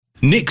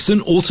Nixon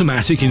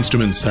Automatic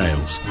Instrument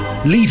Sales.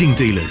 Leading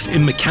dealers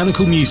in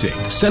mechanical music,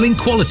 selling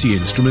quality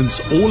instruments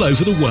all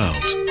over the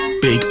world.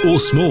 Big or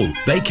small,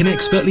 they can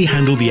expertly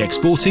handle the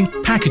exporting,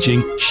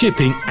 packaging,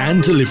 shipping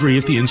and delivery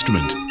of the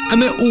instrument.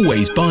 And they're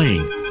always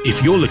buying.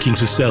 If you're looking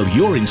to sell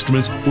your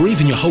instrument or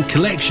even your whole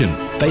collection,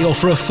 they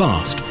offer a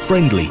fast,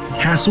 friendly,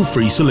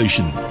 hassle-free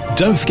solution.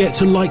 Don't forget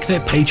to like their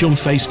page on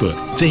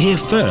Facebook to hear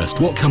first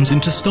what comes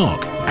into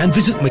stock and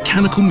visit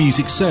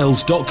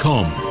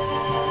mechanicalmusicsales.com.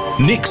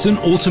 Nixon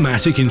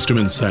Automatic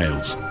Instrument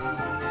Sales.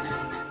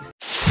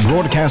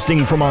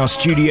 Broadcasting from our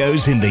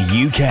studios in the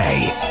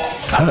UK.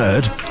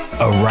 Heard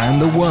around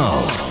the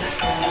world.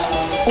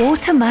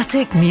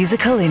 Automatic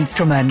Musical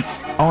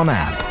Instruments. On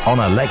app, on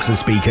Alexa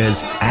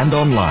speakers and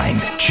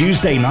online.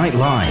 Tuesday Night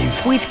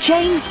Live. With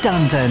James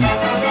Dundon.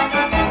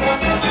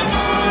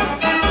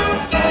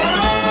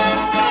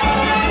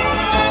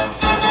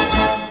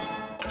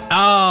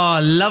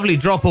 Lovely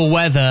drop of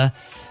weather.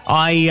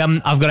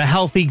 I've got a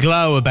healthy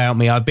glow about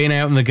me. I've been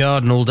out in the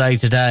garden all day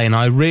today, and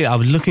I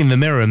was looking in the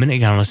mirror a minute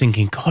ago and I was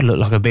thinking, God, I look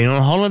like I've been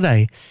on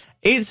holiday.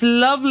 It's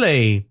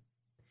lovely.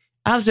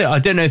 Absolutely. I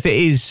don't know if it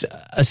is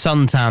a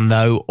suntan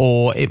though,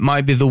 or it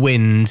might be the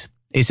wind.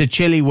 It's a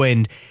chilly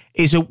wind.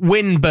 It's a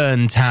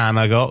windburn tan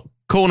I got.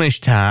 Cornish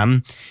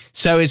tan.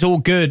 So it's all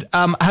good.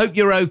 Hope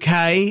you're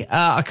okay.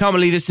 I can't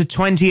believe it's the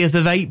 20th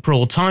of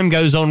April. Time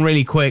goes on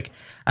really quick.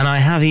 And I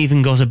have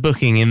even got a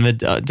booking in the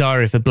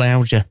diary for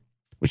Blauja,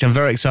 which I'm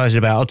very excited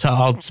about.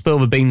 I'll spill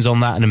the beans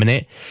on that in a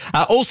minute.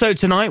 Also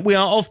tonight, we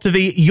are off to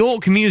the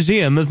York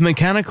Museum of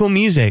Mechanical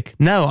Music.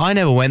 No, I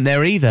never went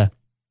there either.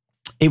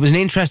 It was an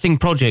interesting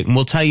project, and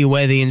we'll tell you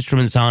where the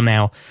instruments are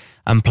now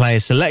and play a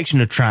selection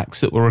of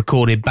tracks that were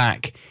recorded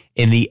back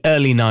in the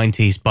early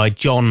 90s by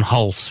John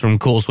Hulse from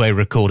Causeway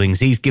Recordings.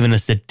 He's given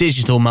us the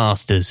digital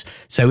masters.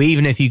 So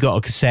even if you got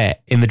a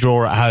cassette in the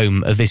drawer at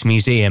home of this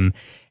museum,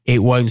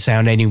 it won't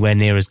sound anywhere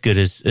near as good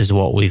as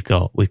what we've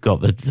got. We've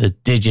got the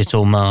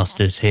digital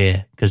masters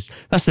here. Because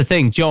that's the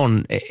thing,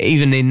 John,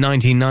 even in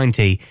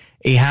 1990,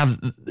 he had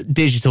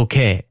digital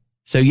kit.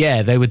 So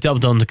yeah, they were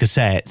dubbed onto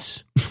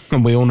cassettes.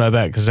 And we all know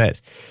about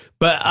cassettes.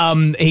 But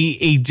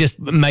he just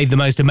made the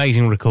most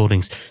amazing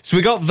recordings. So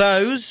we got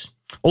those.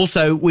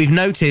 Also, we've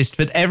noticed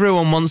that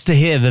everyone wants to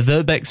hear the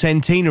Verbeeck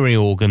Centenary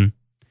organ.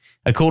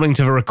 According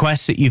to the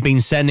requests that you've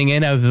been sending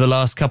in over the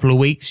last couple of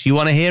weeks, you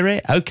want to hear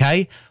it?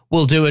 Okay.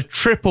 We'll do a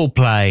triple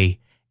play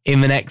in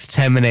the next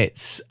 10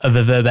 minutes of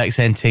the Verbeeck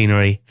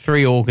Centenary.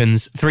 3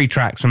 organs, 3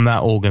 tracks from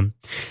that organ.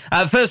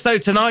 First, though,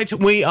 tonight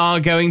we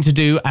are going to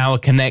do our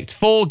Connect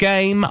 4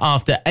 game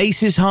after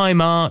Aces High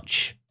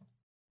March.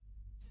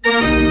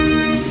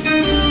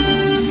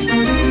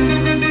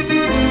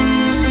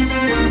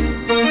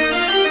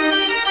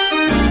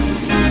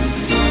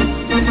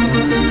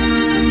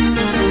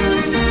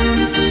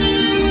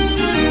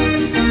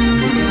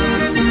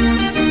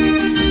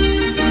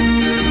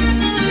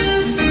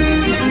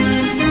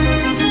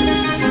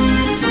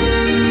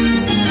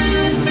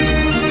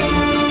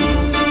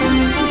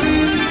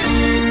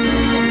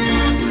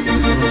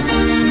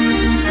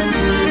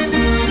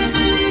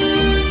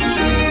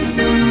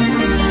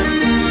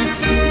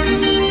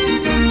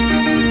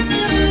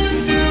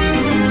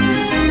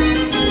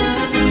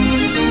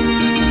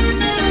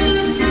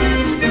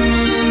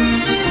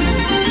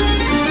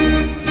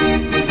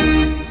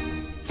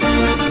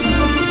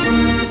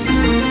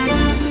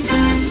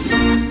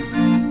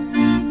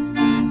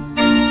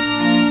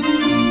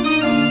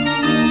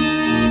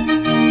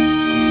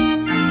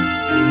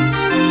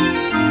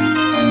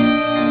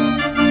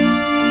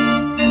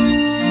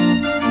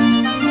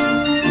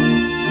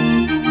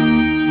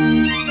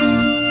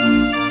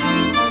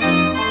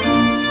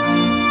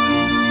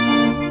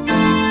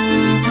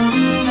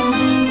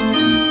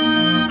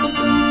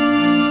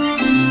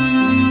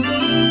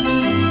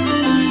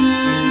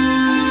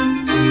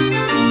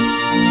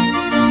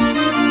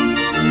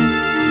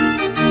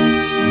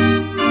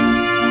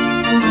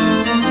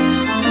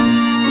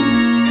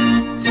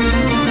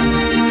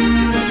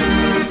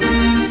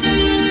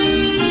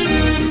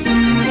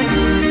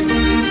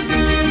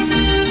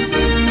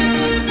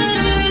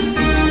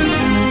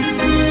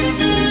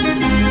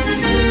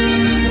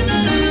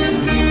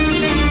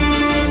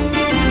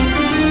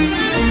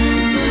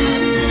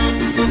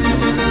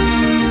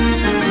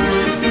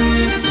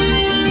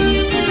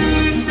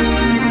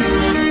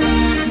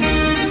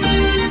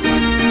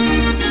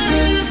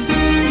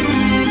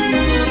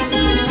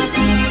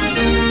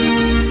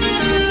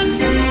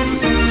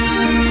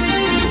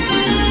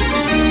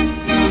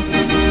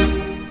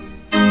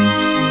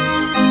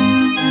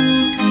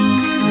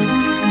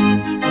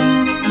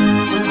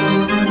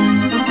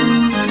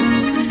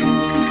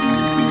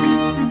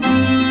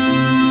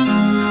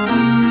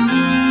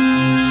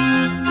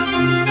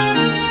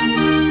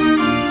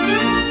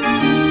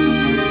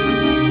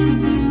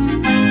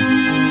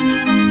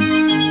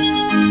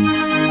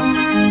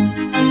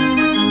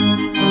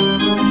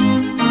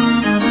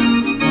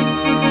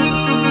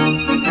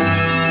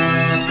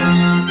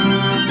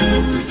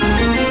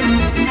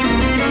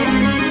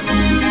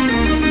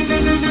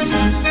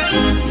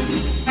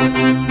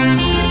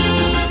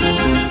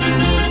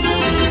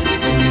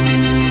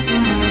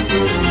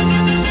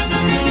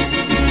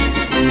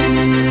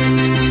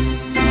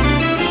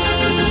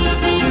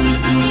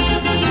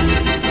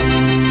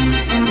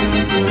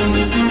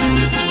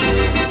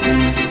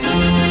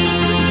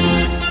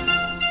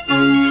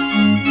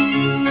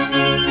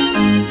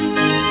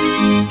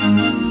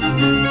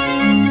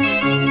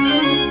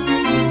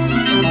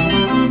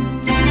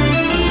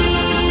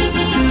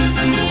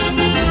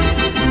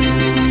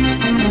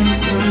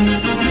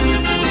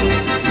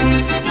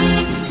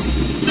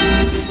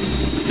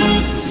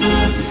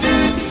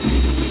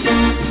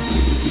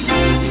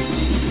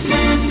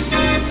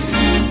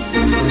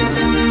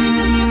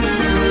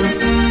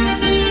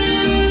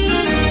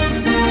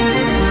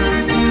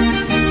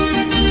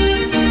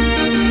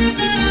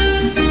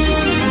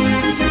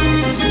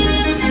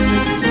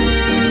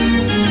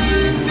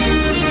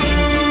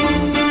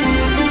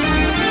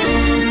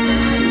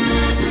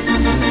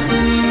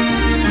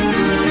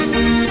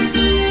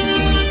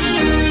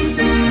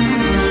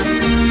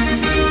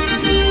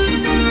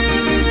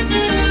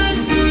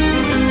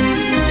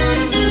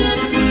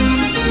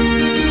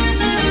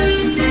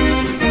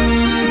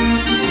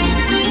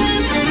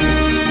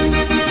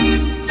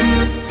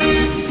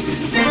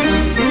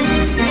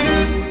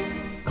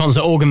 Sounds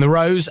at Organ the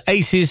Rose,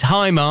 Aces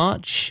High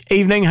March.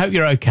 Evening, hope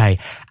you're okay.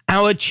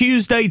 Our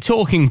Tuesday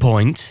talking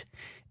point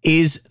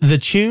is the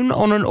tune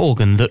on an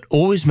organ that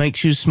always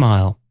makes you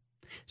smile.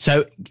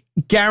 So,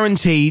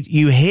 guaranteed,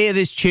 you hear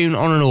this tune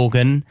on an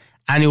organ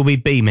and you'll be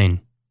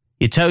beaming.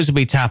 Your toes will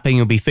be tapping,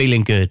 you'll be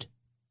feeling good.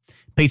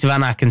 Peter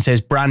Van Aken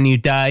says, Brand New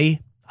Day.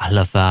 I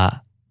love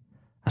that.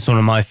 That's one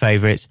of my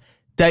favourites.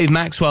 Dave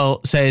Maxwell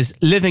says,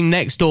 Living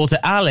Next Door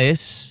to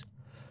Alice.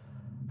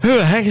 Who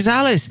the heck is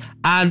Alice?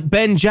 And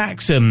Ben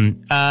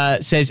Jackson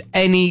says,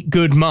 Any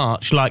Good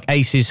March like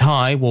Aces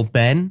High. Well,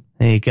 Ben,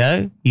 there you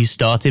go. You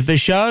started the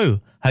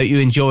show. Hope you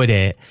enjoyed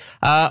it.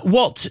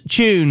 What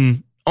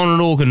tune on an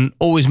organ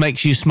always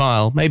makes you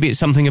smile? Maybe it's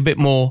something a bit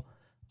more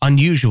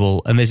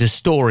unusual and there's a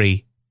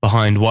story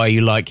behind why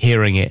you like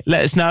hearing it.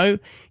 Let us know.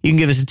 You can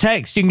give us a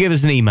text. You can give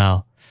us an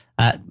email.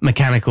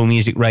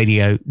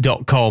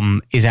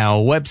 mechanicalmusicradio.com is our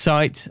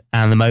website,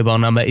 and the mobile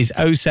number is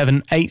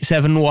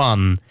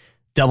 07871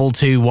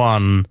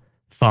 221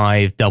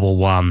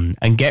 511.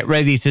 And get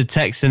ready to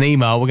text and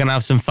email. We're going to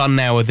have some fun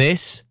now with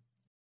this.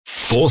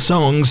 4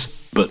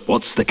 songs, but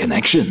what's the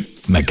connection?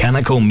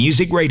 Mechanical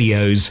Music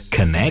Radio's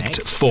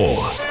Connect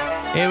 4.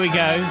 Here we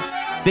go.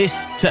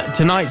 This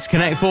tonight's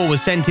Connect 4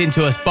 was sent in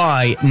to us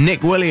by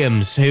Nick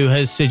Williams, who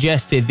has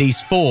suggested these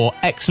 4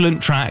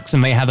 excellent tracks,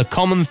 and they have a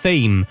common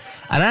theme.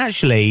 And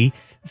actually,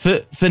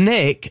 for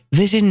Nick,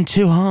 this isn't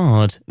too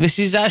hard. This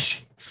is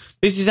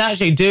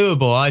actually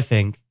doable, I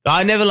think.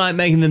 I never like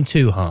making them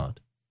too hard.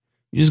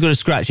 You just got to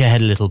scratch your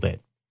head a little bit.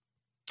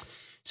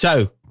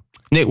 So,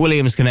 Nick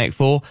Williams Connect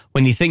 4.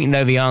 When you think you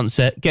know the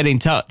answer, get in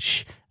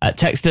touch.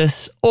 Text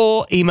us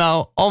or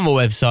email on the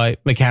website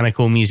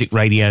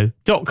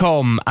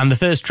mechanicalmusicradio.com, and the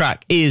first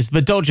track is The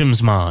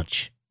Dodgems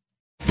March.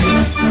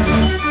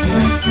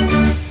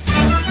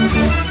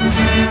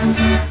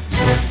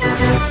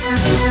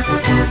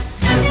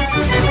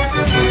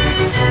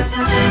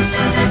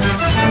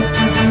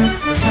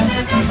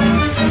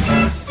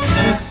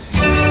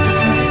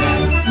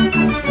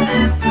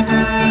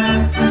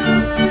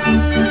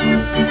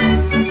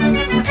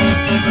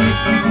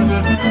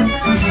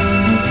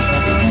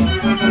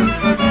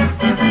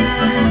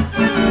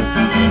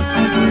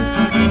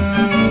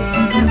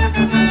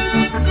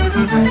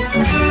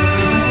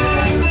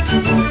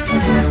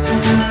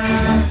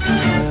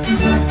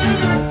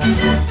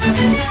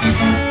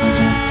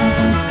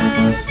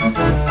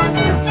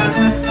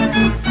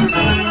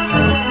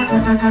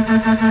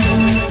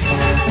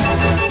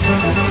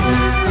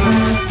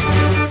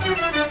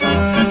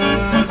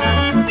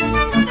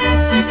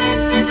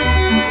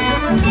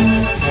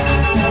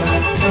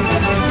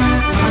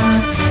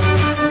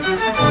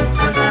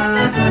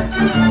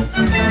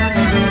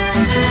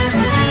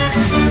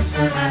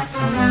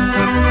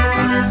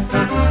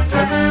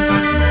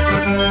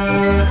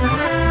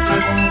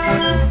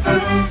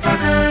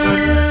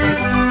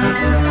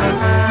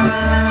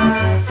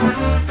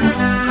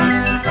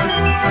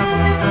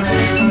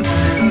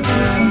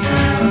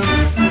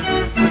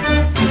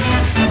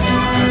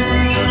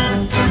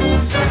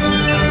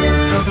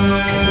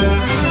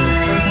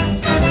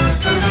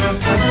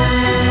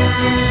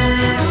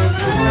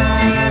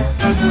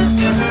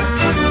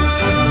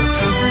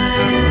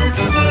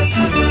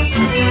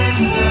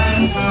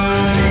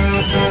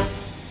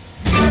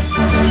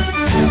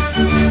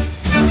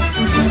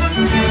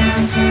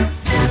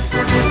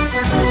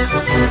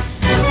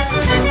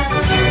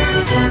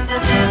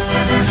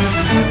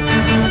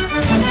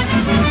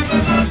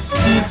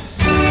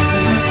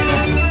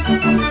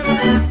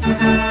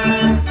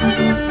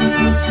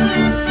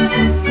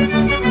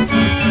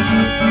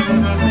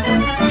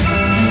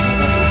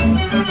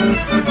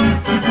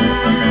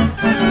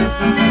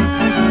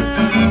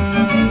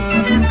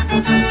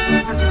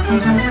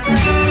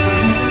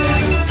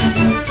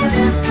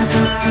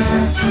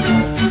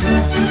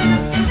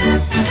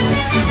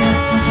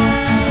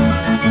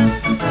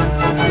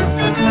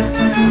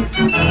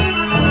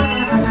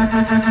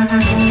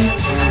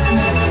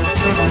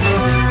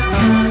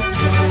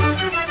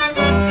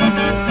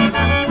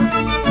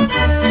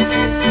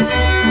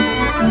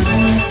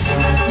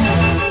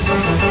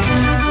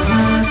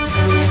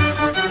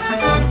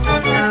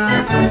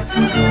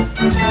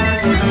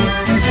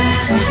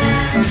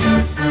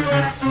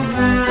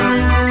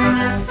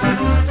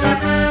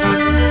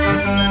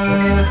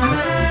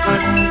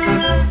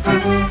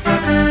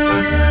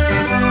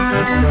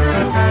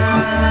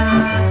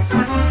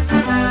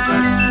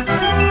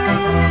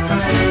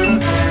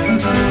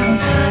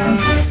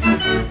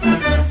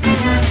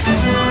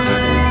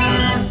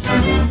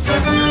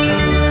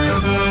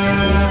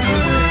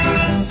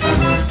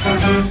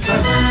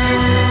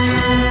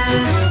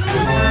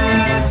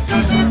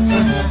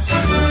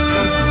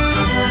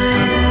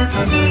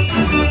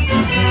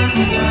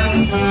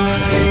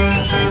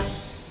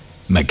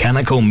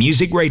 Mechanical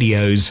Music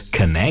Radio's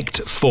Connect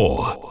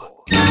 4.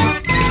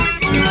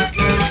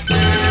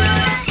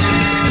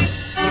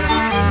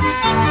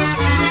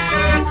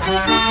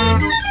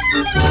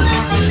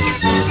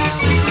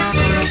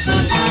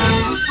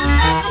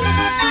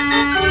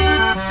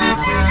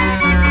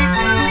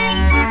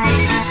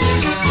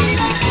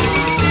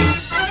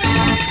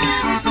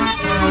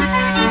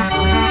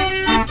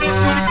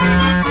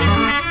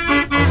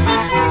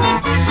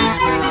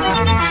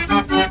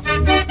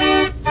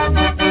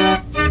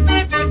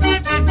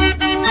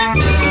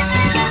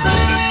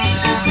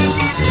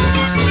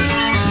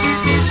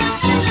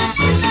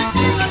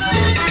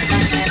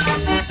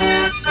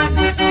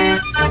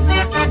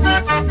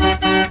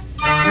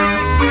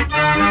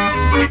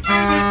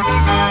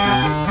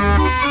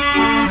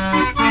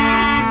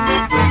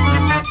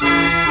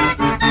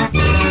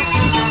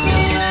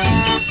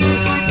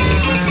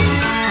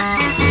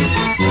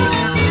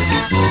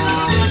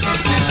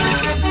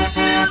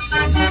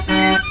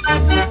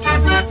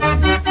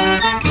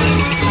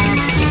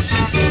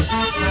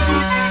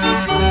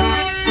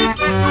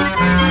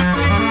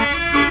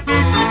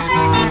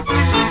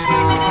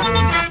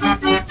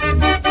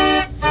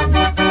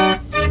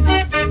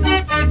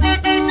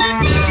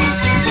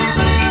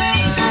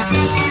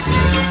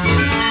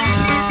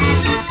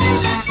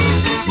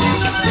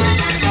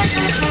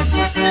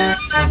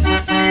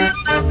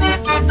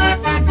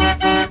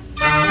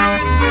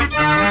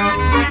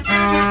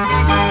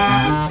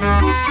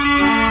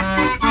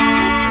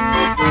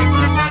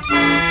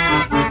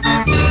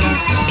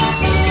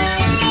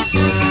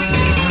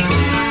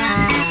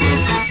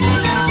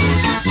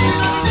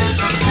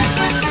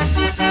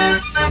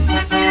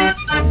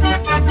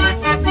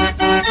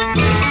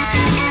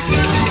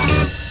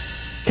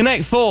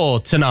 Connect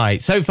 4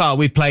 tonight. So far,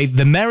 we've played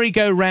The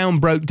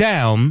Merry-Go-Round Broke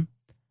Down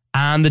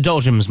and The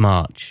Dodgems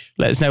March.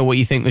 Let us know what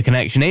you think the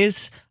connection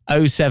is.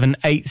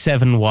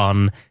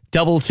 07871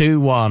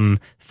 221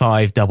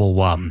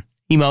 511.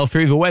 Email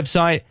through the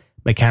website,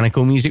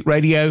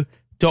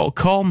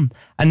 mechanicalmusicradio.com.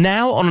 And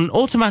now, on an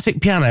automatic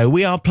piano,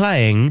 we are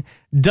playing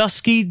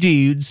Dusky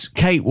Dude's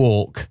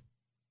Cakewalk.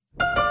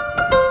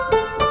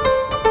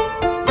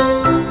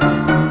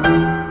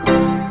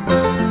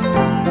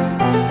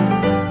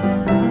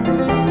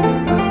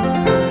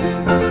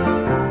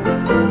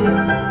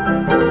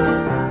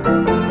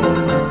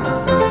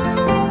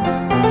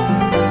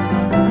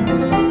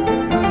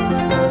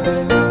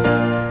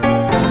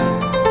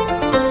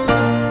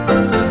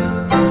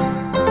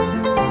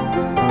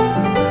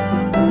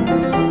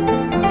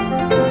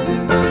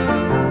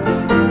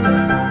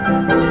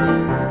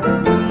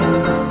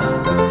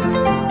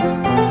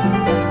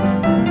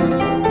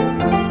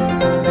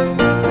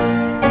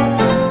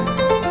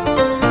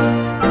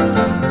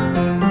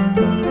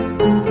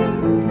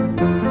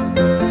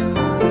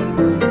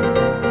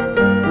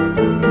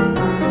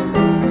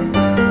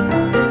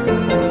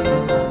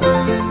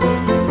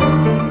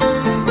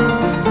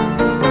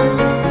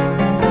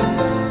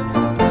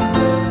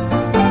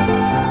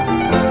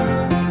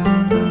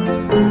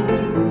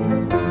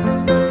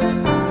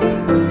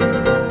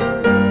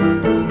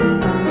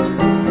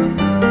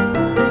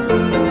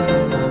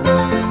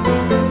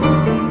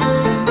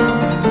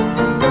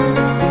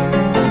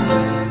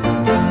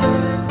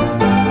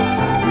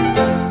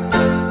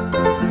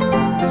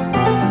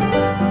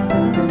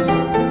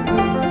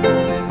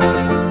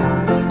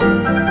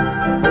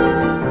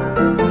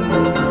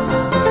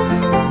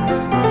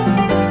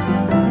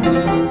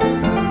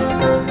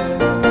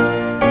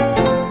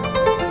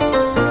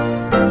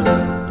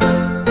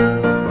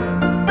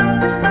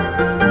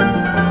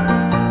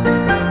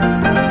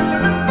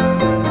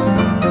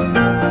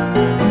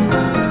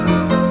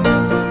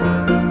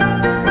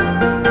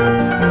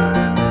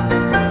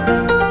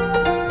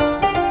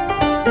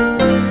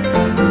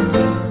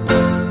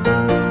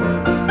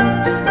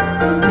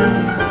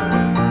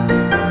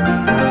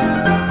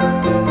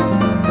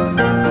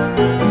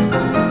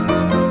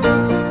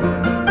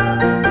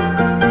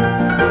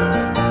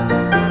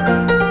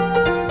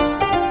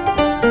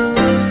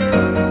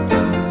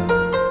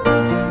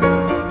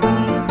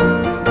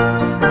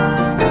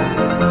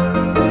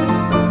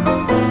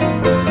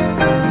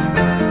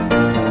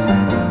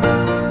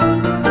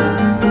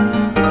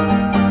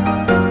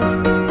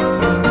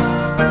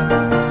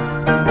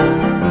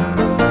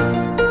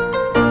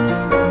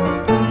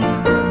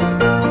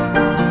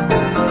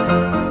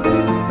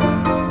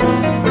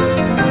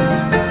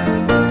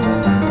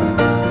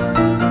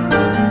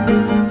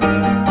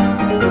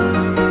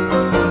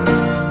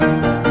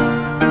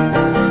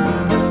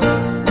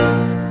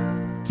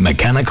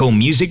 Mechanical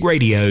Music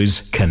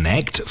Radio's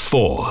Connect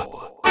 4.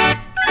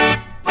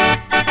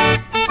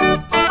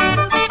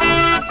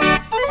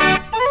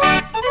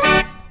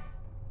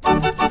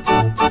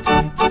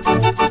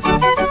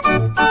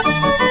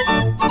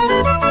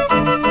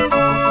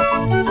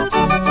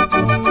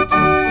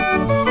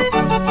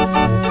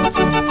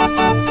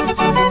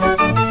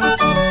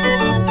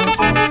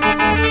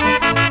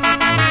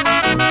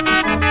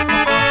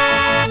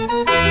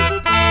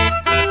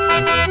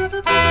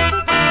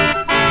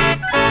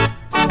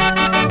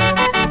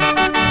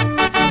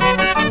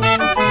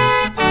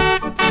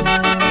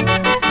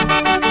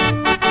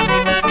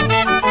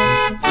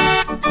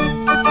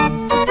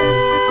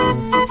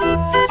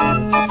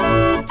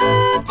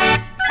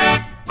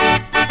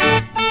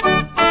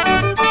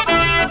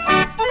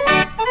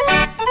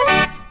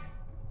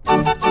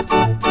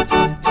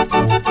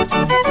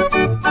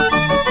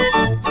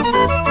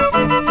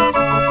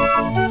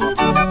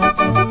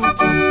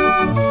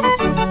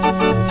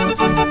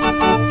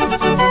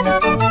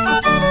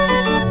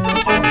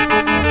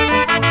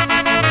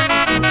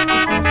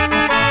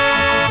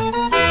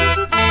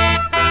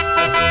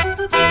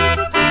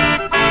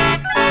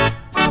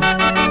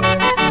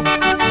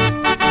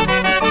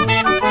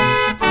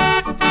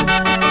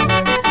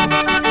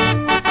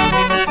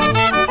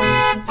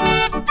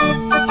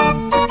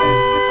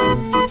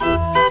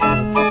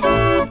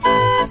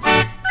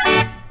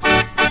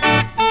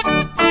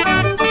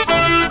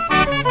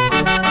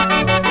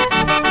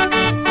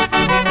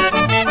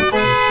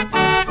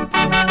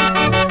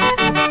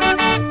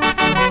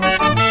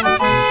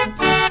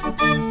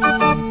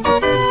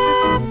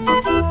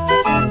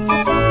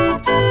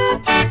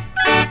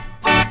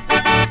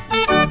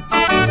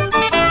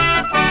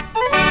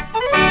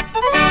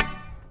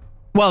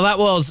 Well, that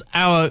was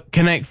our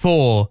Connect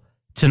 4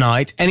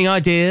 tonight. Any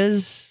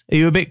ideas? Are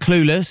you a bit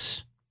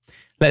clueless?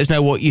 Let us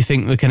know what you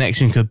think the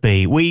connection could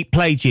be. We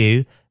played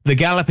you The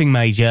Galloping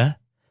Major,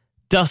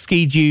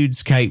 Dusky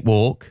Dude's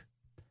Cakewalk,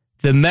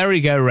 The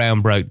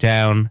Merry-Go-Round Broke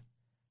Down,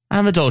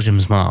 and The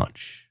Dodgems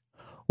March.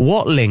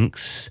 What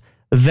links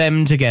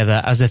them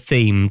together as a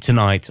theme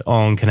tonight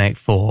on Connect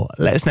 4?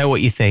 Let us know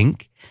what you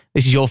think.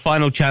 This is your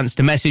final chance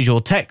to message or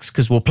text,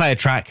 because we'll play a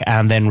track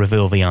and then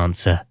reveal the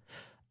answer.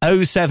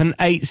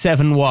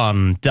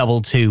 07871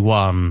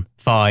 221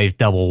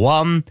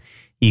 511.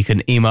 You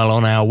can email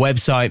on our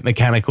website,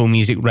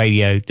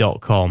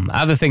 mechanicalmusicradio.com.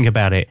 Have a think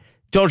about it.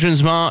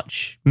 Dodgeon's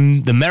March,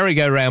 The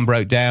Merry-Go-Round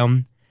Broke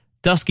Down,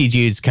 Dusky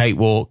Jude's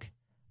Cakewalk,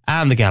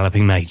 and The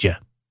Galloping Major.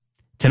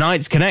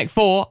 Tonight's Connect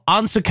 4,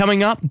 answer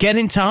coming up. Get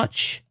in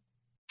touch.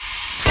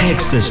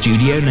 Text the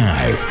studio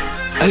now.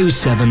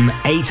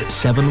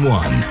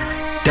 07871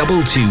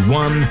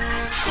 221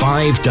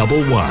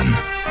 511.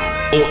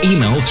 Or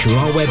email through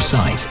our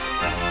website,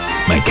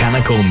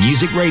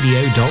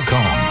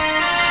 mechanicalmusicradio.com.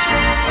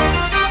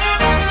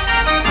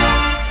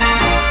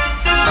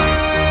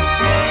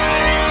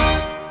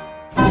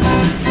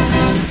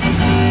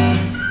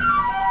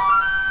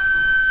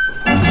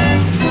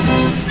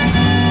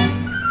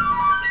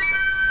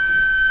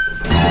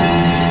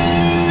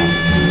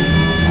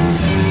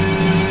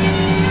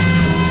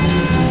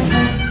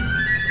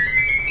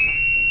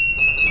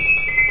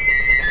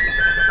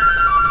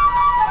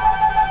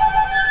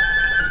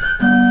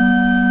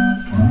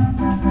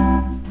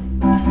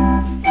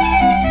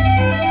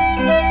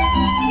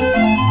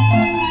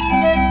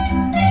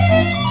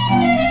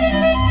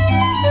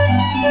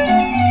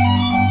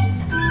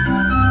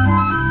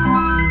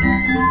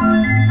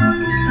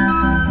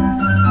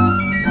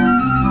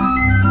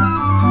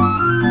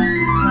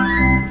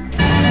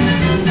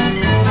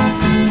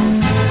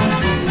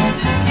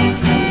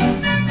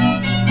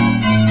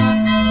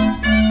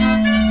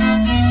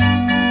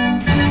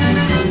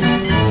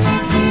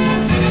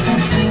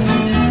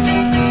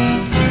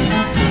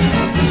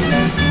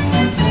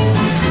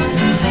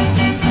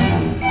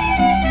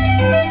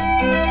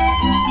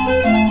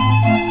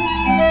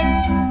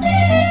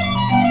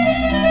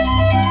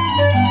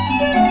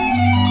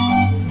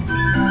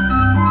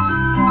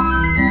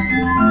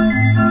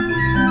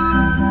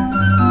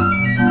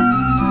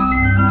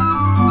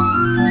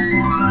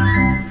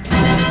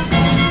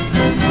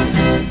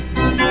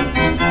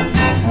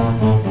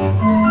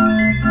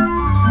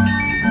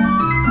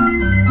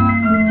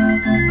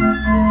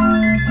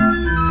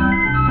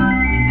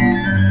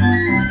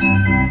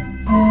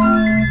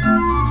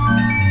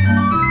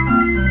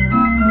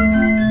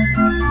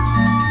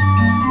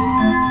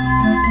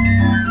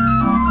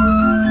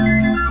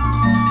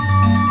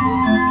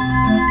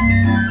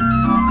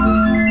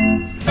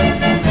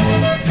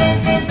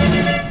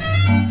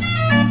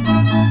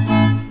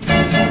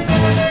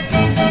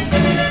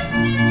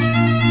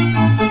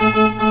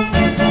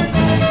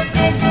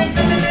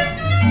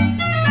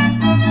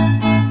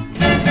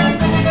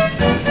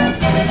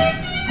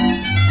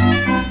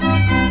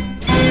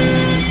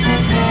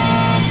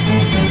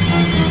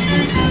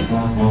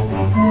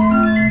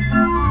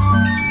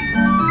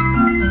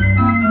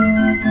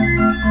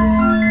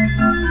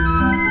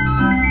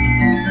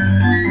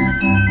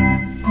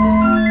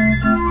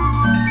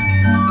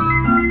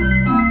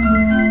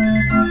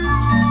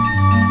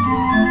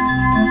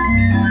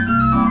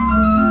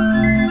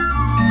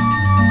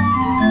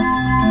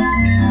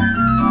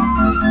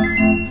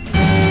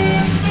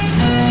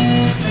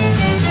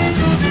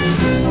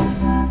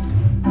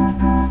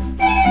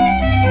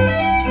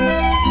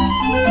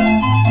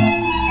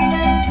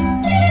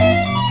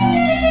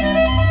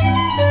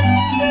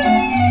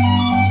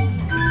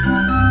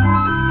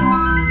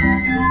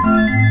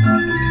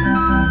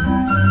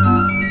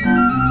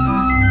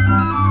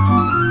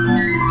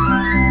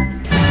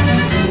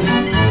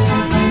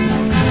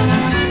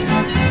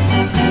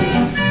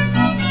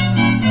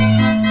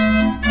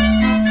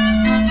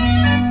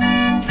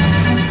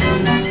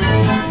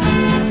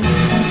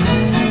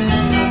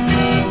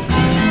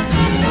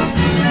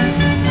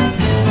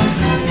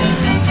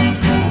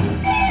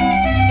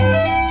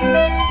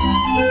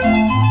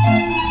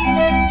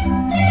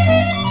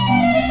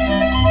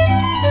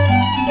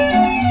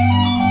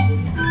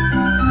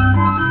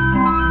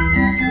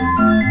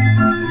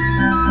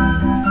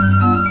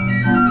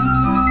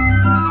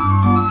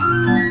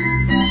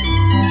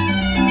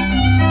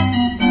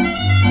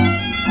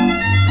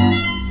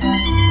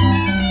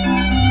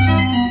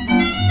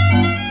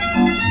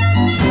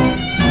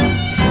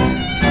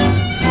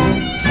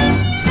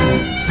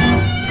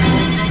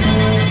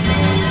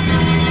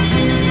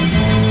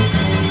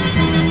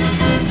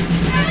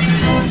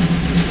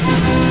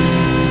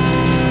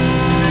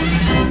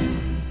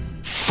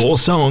 Four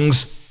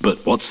songs,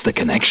 but what's the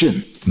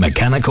connection?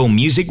 Mechanical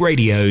Music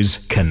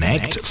Radio's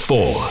Connect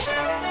 4.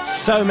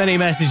 So many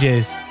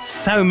messages.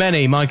 So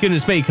many. My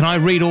goodness me, can I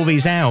read all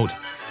these out?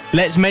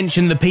 Let's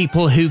mention the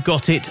people who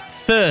got it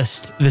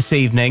first this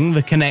evening,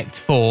 the Connect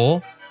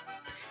 4.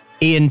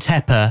 Ian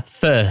Tepper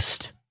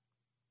first.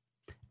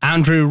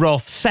 Andrew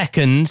Roth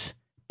second.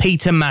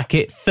 Peter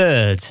Mackett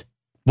third.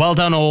 Well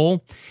done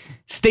all.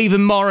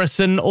 Stephen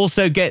Morrison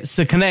also gets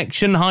a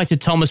connection. Hi to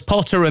Thomas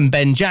Potter and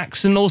Ben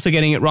Jackson, also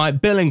getting it right.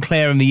 Bill and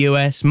Claire in the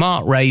US.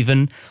 Mark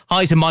Raven.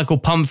 Hi to Michael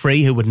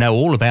Pumphrey, who would know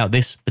all about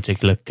this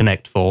particular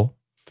Connect 4.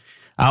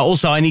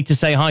 Also, I need to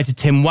say hi to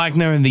Tim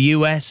Wagner in the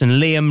US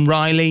and Liam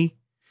Riley.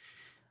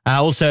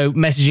 Also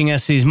messaging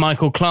us is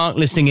Michael Clark,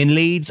 listening in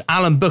Leeds.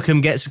 Alan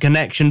Bookham gets a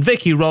connection.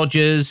 Vicky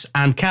Rogers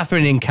and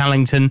Catherine in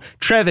Callington.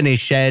 Trev in his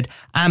shed,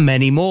 and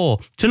many more.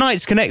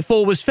 Tonight's Connect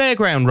 4 was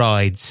fairground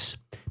rides,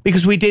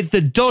 because we did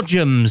the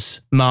Dodgems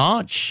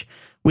March.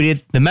 We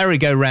did the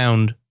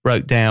merry-go-round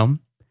broke down,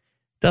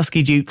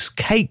 Dusky Duke's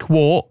Cake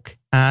Walk,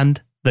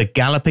 and the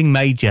Galloping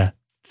Major.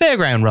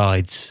 Fairground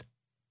rides.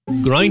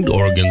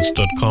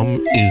 Grindorgans.com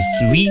is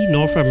the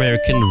North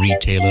American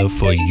retailer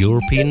for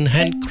European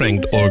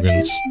hand-cranked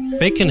organs.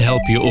 They can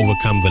help you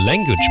overcome the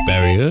language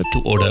barrier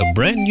to order a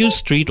brand new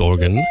street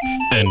organ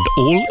and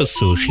all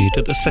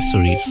associated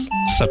accessories,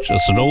 such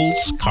as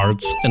rolls,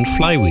 carts, and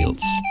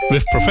flywheels.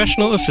 With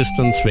professional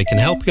assistance, they can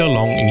help you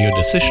along in your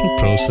decision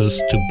process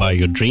to buy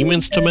your dream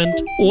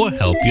instrument or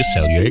help you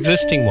sell your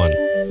existing one.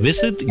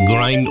 Visit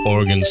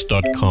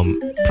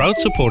grindorgans.com, proud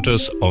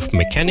supporters of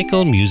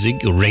Mechanical Music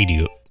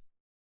Radio.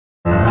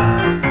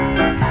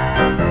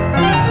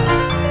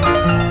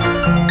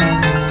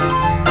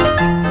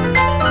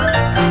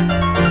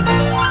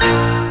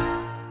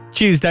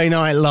 Tuesday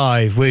Night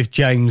Live with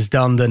James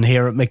Dundon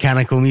here at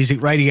Mechanical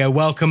Music Radio.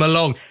 Welcome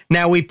along.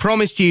 Now, we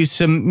promised you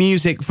some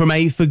music from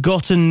a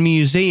forgotten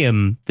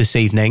museum this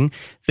evening.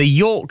 The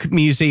York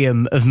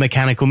Museum of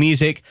Mechanical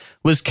Music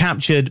was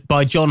captured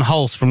by John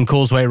Hulse from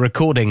Causeway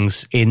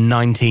Recordings in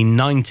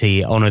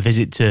 1990 on a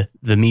visit to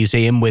the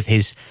museum with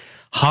his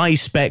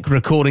high-spec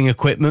recording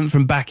equipment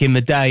from back in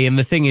the day. And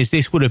the thing is,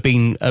 this would have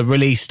been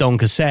released on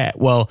cassette.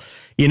 Well,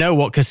 you know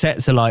what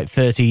cassettes are like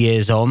 30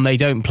 years on. They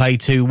don't play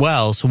too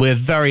well. So we're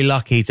very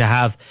lucky to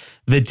have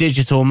the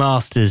digital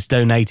masters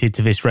donated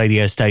to this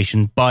radio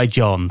station by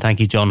John. Thank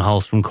you, John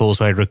Hulse from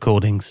Causeway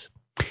Recordings.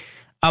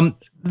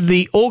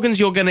 The organs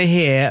you're going to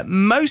hear,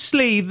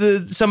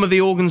 mostly some of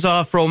the organs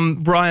are from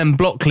Brian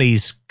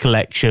Blockley's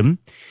collection,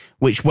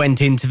 which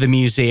went into the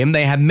museum.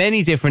 They had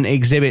many different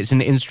exhibits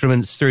and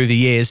instruments through the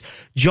years.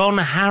 John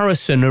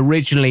Harrison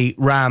originally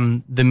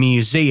ran the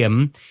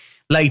museum.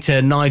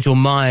 Later, Nigel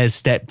Myers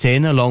stepped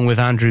in, along with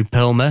Andrew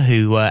Pilmer,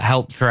 who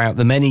helped throughout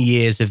the many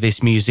years of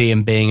this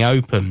museum being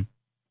open.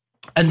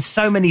 And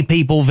so many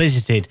people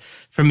visited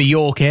from the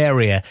York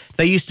area.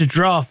 They used to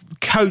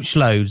draft coach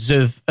loads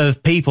of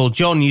people.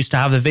 John used to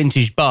have a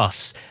vintage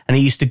bus, and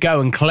he used to go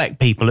and collect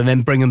people and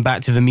then bring them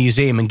back to the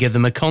museum and give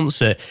them a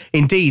concert.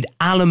 Indeed,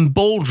 Alan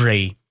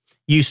Baldry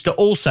used to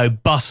also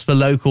bus the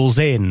locals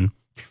in.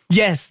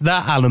 Yes,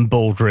 that Alan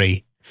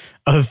Baldry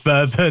of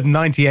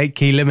 98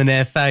 Key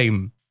Liminaire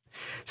fame.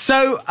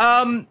 So,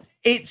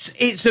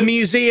 It's a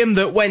museum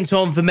that went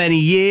on for many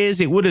years.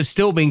 It would have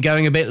still been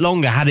going a bit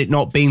longer had it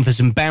not been for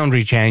some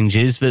boundary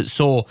changes that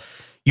saw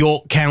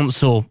York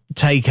Council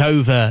take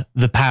over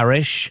the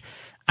parish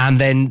and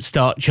then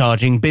start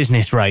charging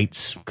business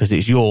rates, because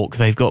it's York.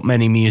 They've got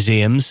many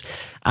museums,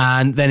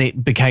 and then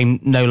it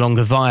became no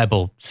longer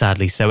viable,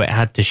 sadly, so it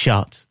had to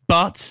shut.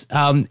 But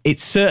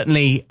it's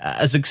certainly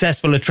a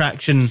successful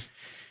attraction.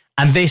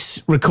 And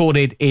this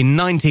recorded in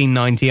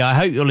 1990. I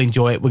hope you'll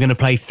enjoy it. We're going to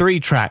play 3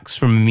 tracks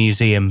from a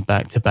museum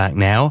back to back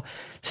now.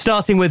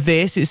 Starting with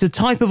this, it's a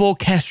type of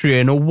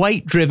orchestrion, a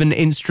weight-driven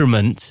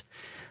instrument.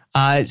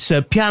 It's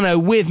a piano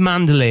with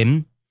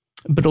mandolin,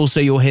 but also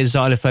you'll hear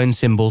xylophone,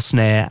 cymbal,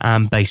 snare,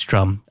 and bass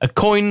drum. A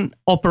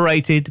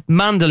coin-operated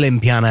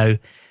mandolin piano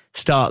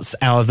starts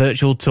our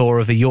virtual tour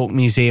of the York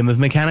Museum of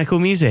Mechanical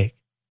Music.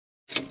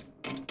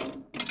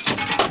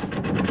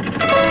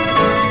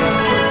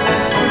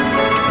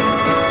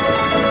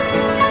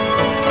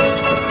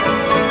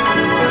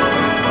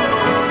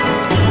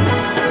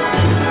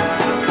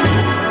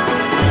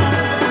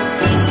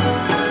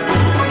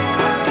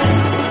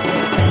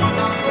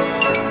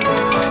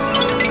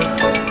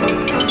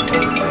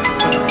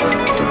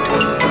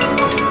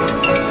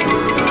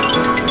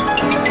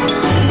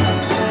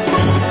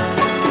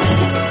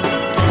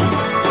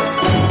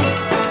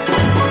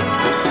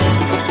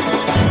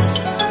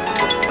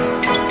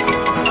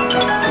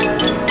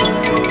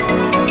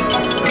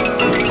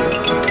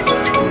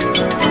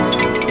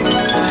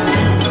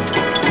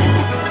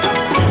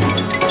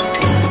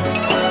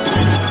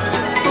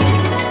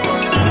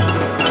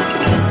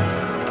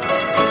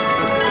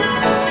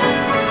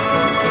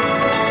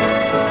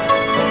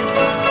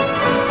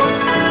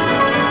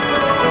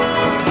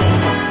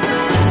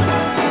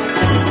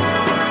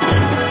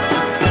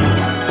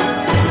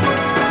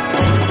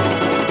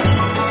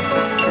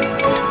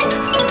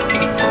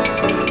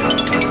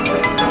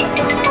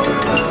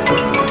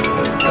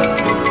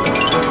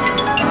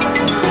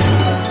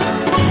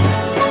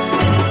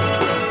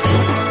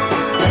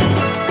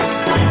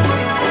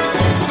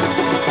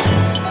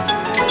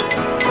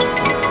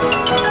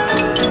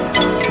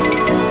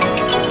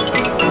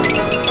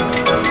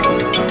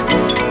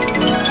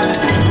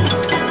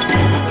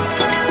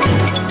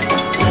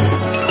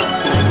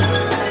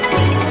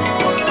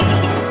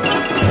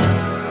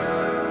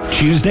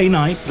 Tuesday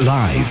Night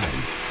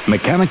Live.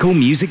 Mechanical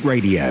Music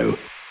Radio.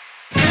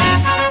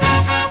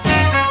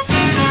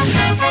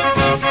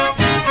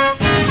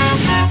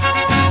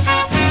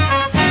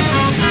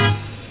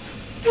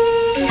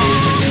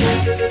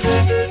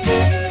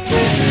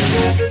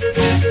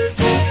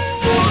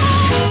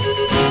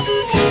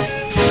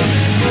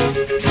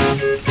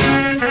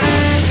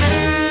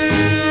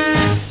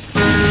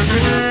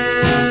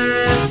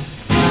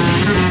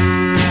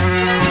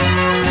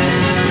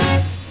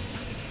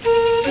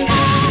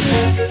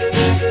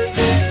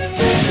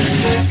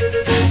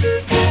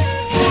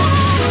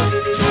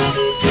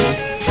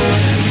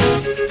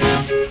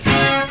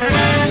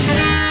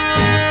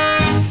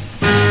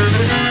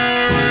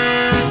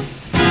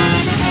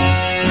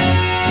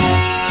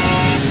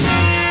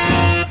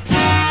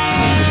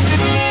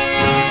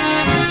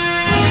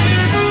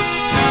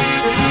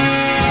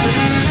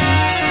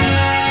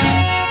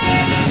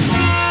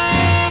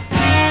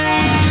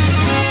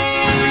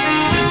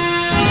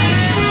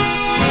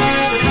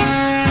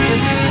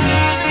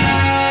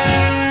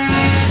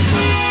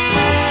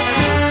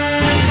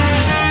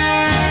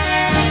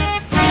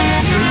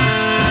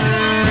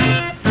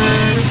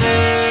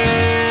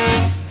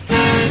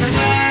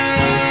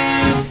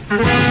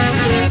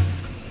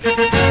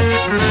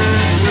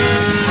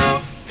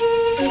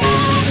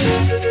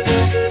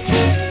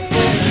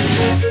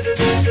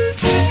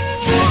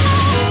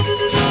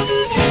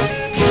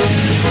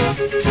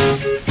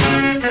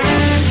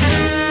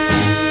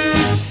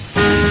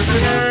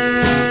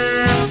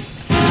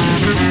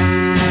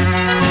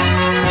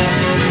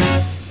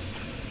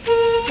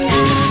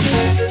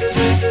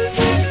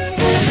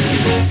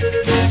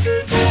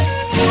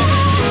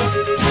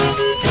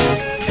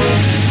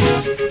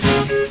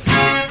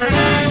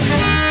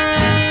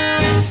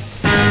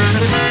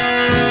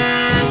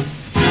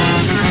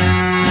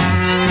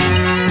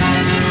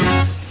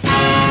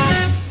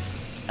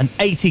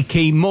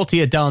 80-key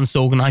Mortier dance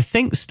organ, I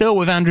think still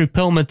with Andrew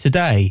Pilmer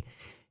today.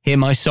 Hear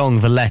My Song,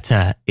 The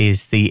Letter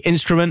is the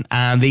instrument,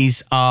 and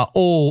these are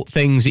all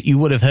things that you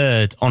would have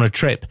heard on a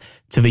trip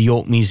to the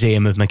York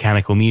Museum of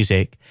Mechanical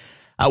Music.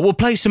 We'll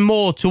play some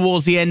more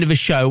towards the end of the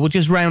show. We'll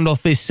just round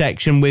off this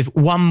section with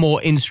one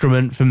more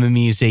instrument from the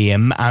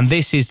museum, and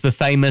this is the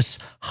famous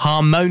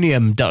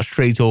harmonium Dutch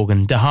street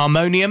organ. The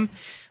harmonium,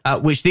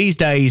 which these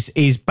days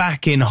is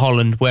back in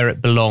Holland where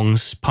it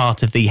belongs,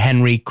 part of the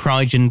Henry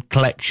Krijgen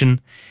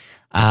collection.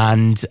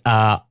 And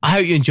I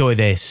hope you enjoy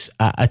this.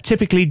 A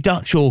typically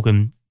Dutch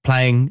organ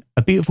playing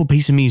a beautiful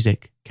piece of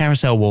music,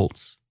 Carousel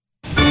Waltz.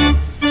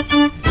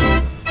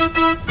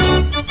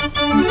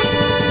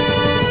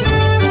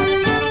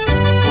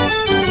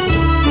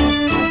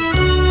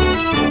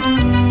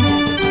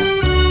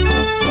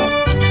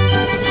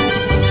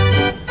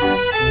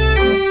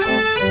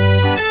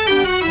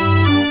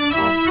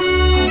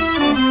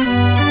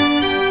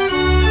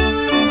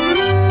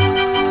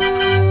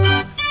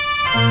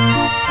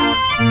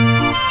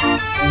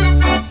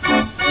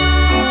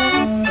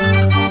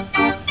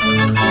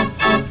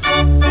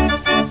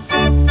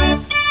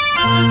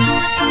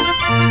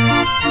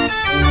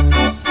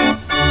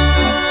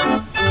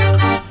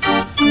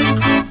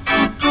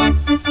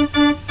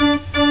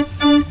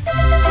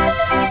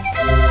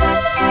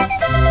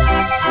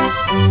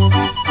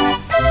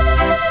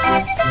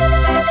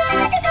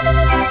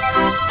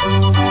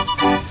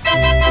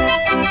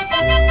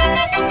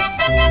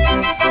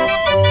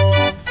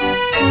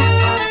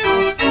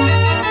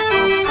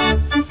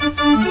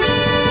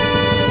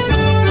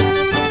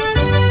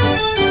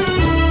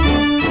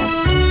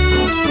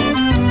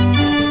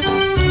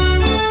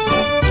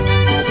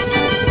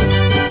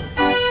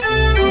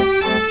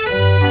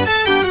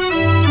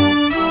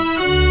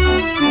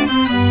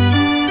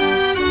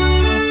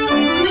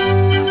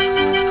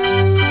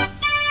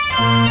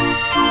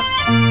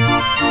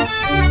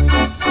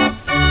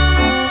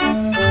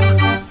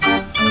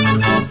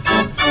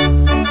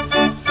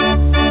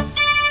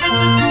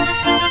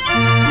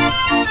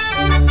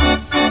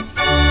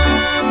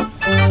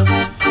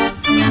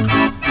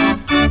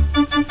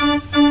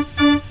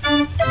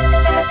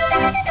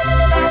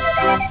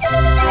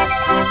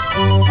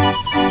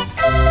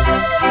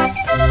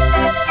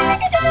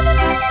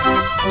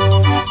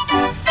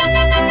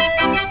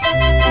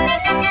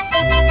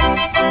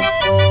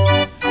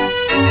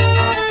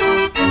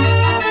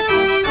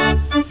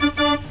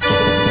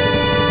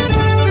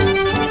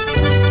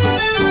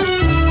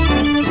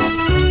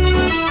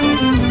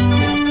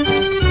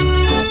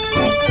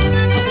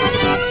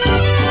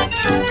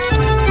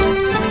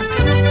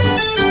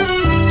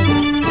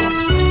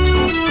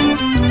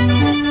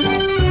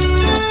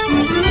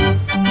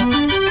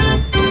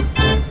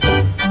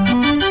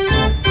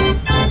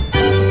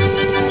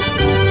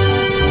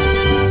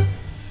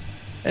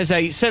 There's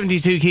a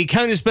 72-key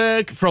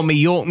Koningsberg from the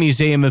York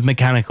Museum of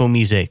Mechanical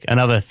Music.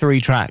 Another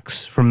 3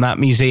 tracks from that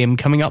museum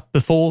coming up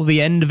before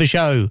the end of the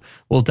show.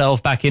 We'll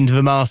delve back into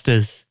the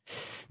masters.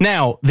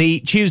 Now, the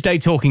Tuesday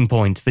talking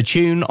point, the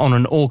tune on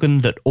an organ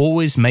that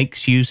always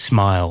makes you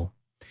smile.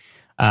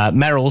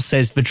 Merrill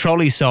says, the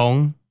trolley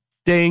song.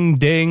 Ding,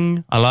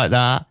 ding. I like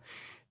that.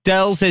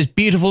 Dell says,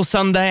 beautiful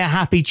Sunday, a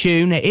happy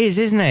tune. It is,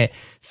 isn't it?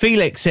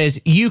 Felix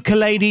says,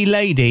 ukulele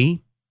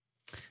lady.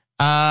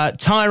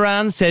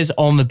 Tyran says,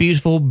 on the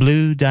beautiful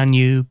blue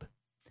Danube.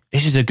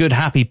 This is a good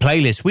happy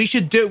playlist.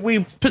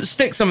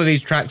 Stick some of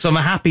these tracks on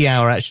the happy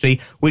hour, actually,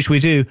 which we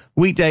do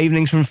weekday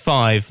evenings from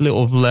 5.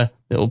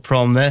 Little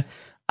prom there.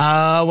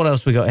 What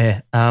else we got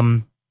here?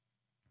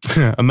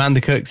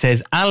 Amanda Cook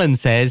says, Alan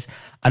says,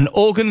 an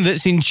organ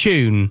that's in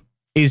tune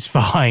is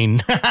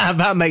fine.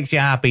 That makes you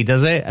happy,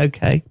 does it?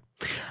 Okay.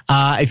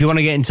 If you want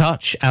to get in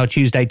touch, our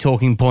Tuesday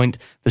talking point,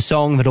 the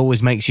song that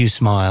always makes you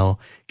smile,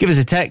 give us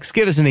a text,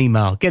 give us an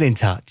email, get in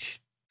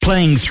touch.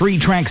 Playing 3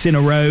 tracks in a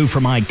row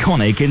from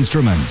iconic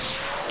instruments.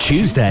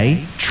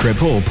 Tuesday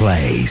Triple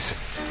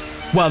Plays.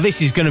 Well,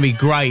 this is going to be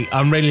great.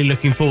 I'm really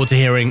looking forward to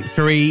hearing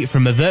 3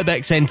 from a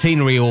Verbeeck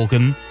Centenary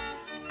organ,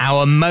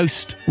 our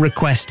most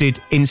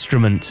requested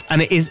instrument.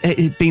 And it's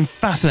been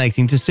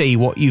fascinating to see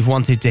what you've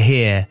wanted to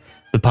hear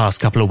the past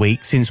couple of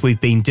weeks since we've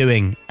been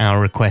doing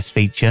our request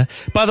feature.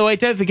 By the way,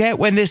 don't forget,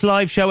 when this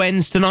live show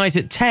ends tonight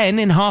at 10,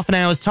 in half an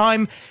hour's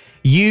time,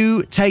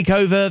 you take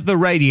over the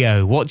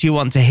radio. What do you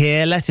want to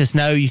hear? Let us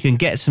know. You can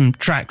get some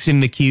tracks in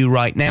the queue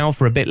right now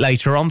for a bit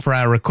later on for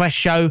our request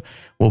show.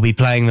 We'll be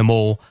playing them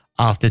all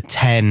after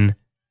 10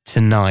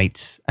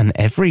 tonight. And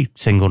every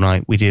single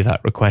night we do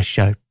that request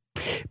show.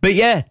 But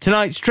yeah,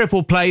 tonight's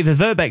triple play, the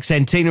Verbeeck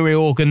Centenary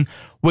organ.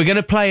 We're going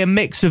to play a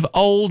mix of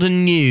old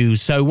and new.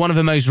 So one of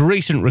the most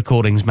recent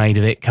recordings made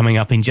of it coming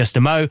up in just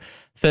a mo.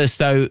 First,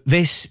 though,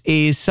 this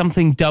is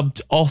something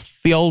dubbed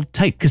off the old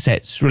tape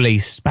cassettes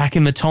released back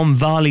in the Tom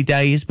Varley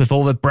days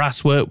before the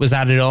brass work was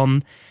added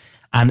on.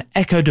 An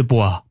Echo de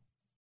Bois.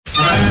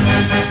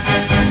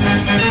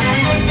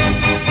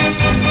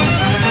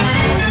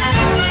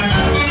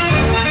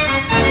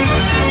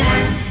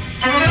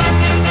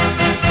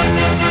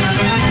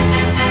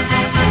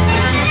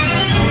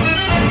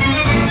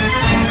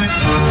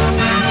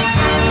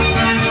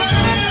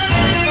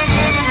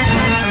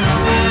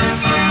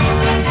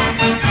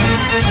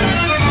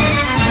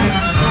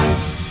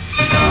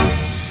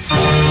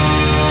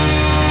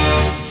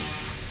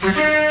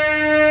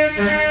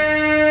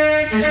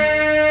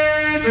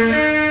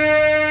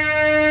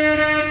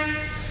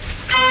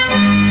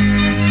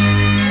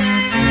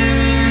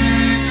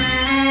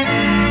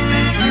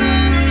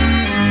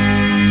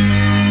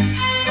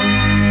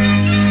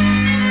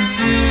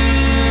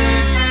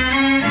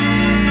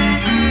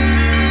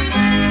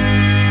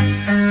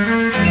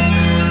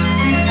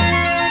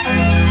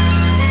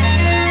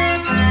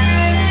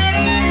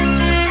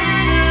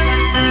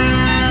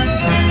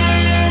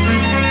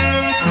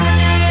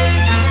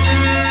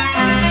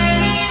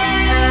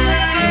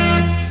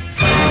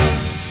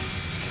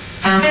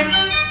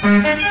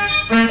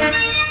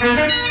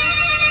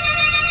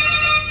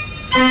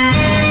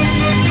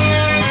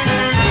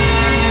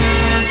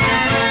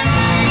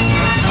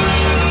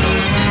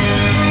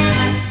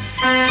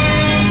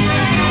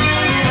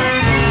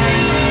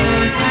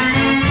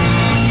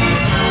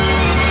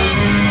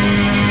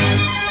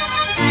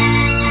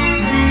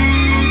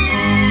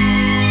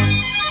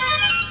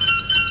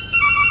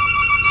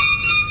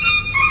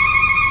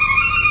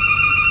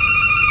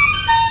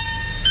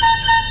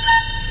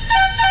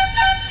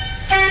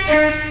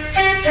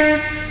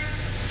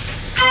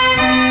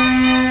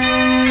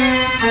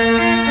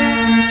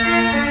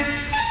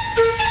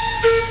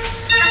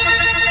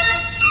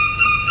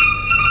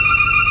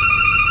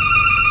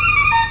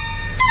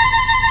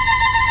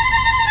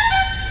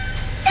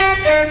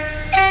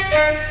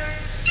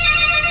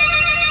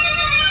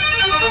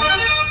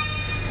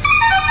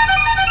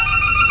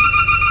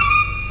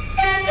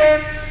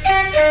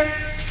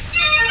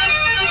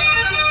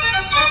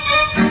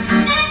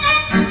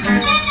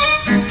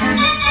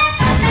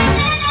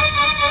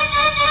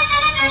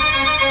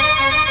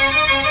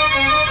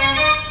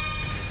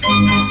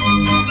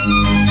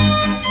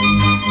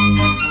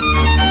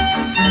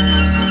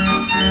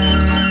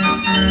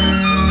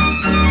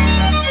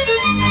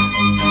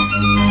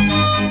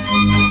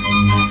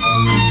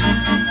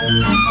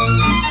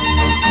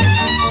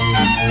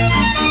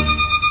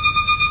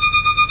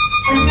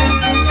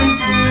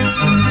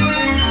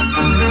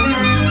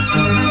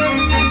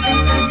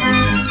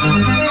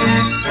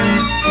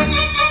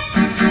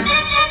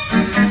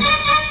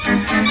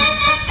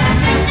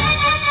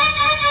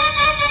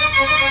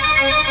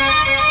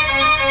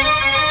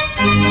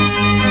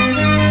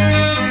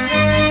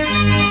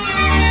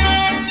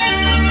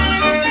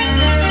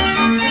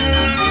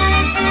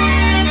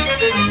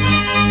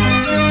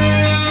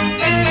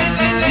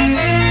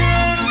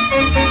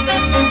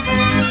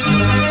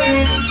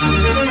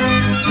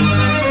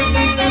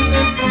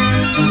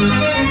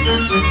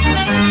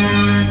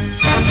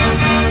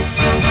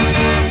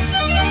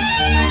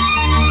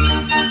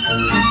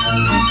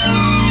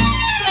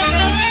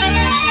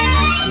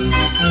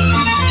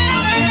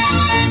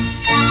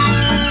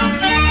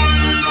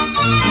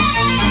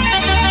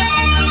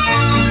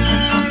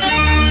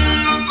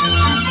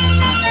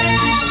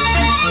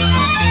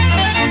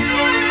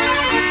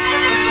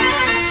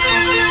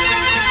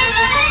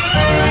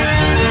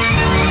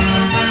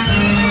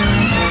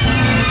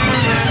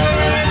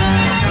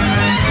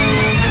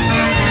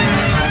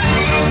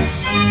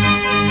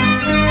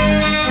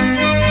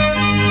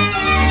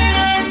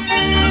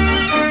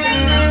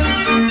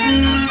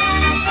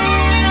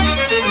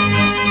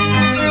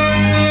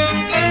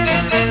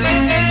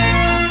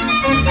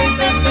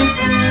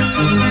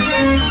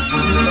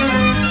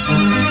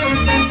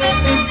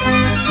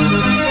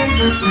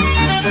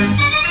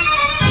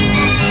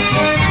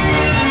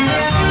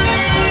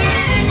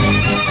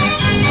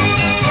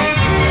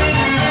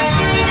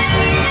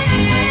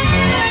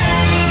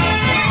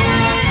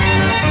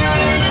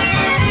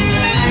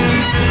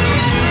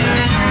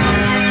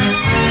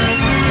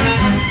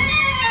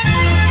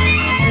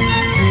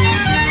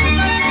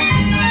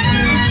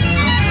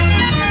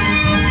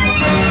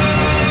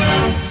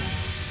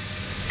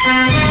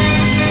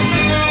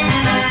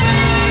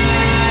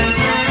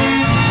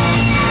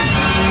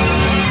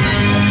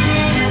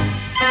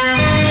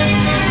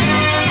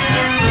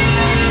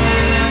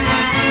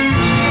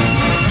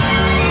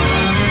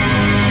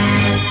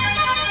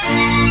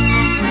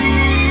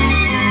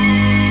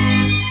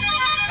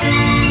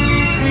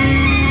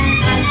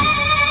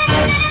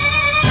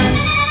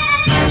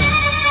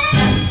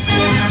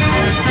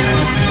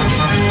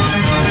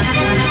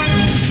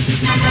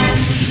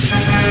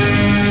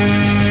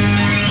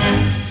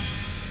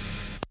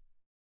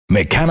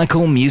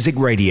 Mechanical Music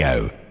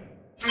Radio.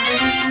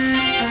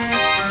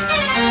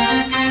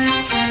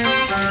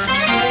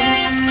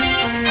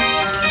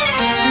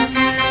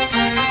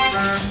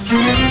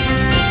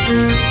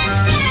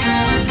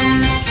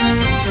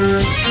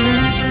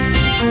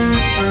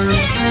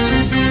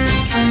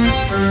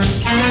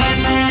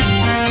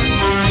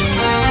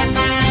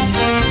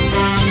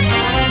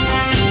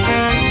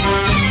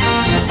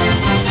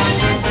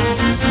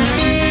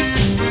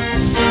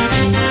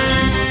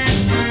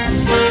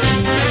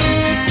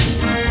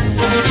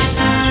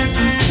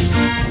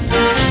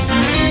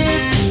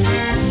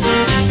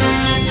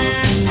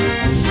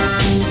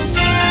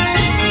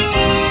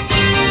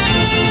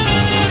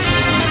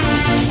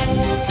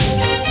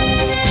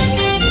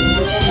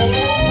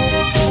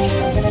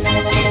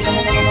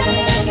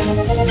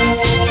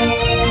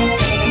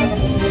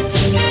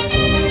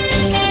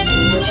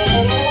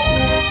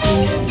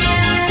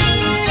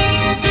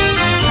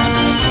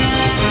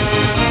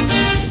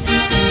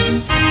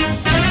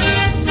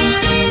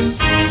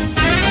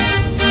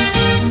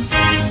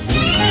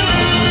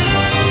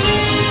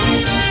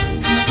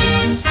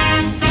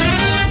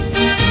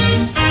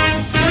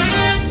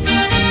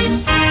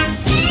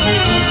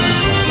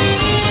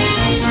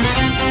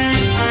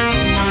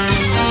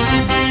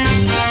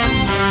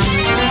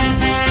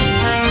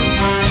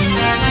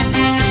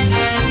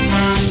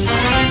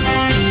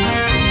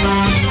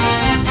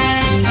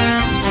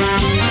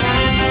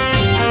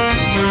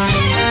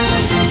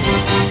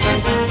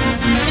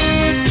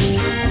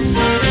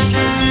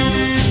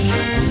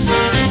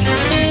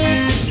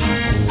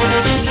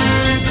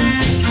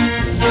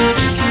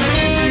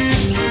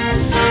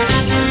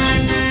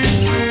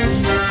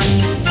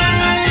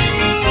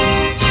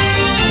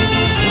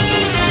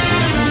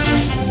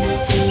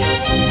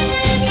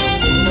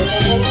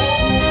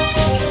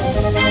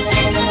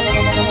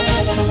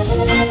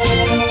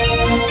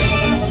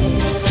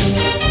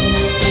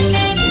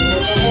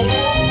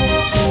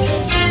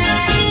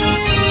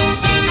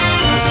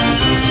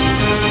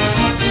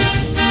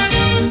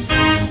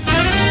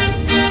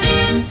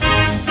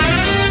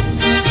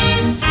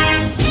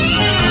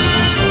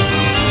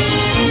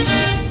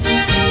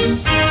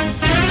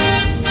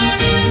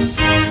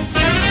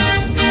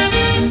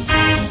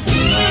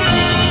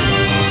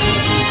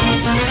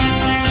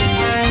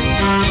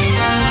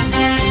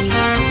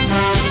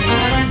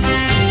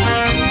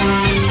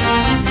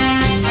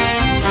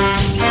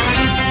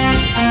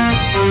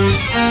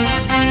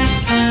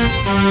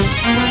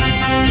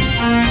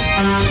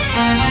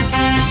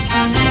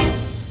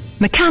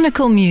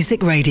 Mechanical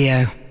Music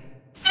Radio.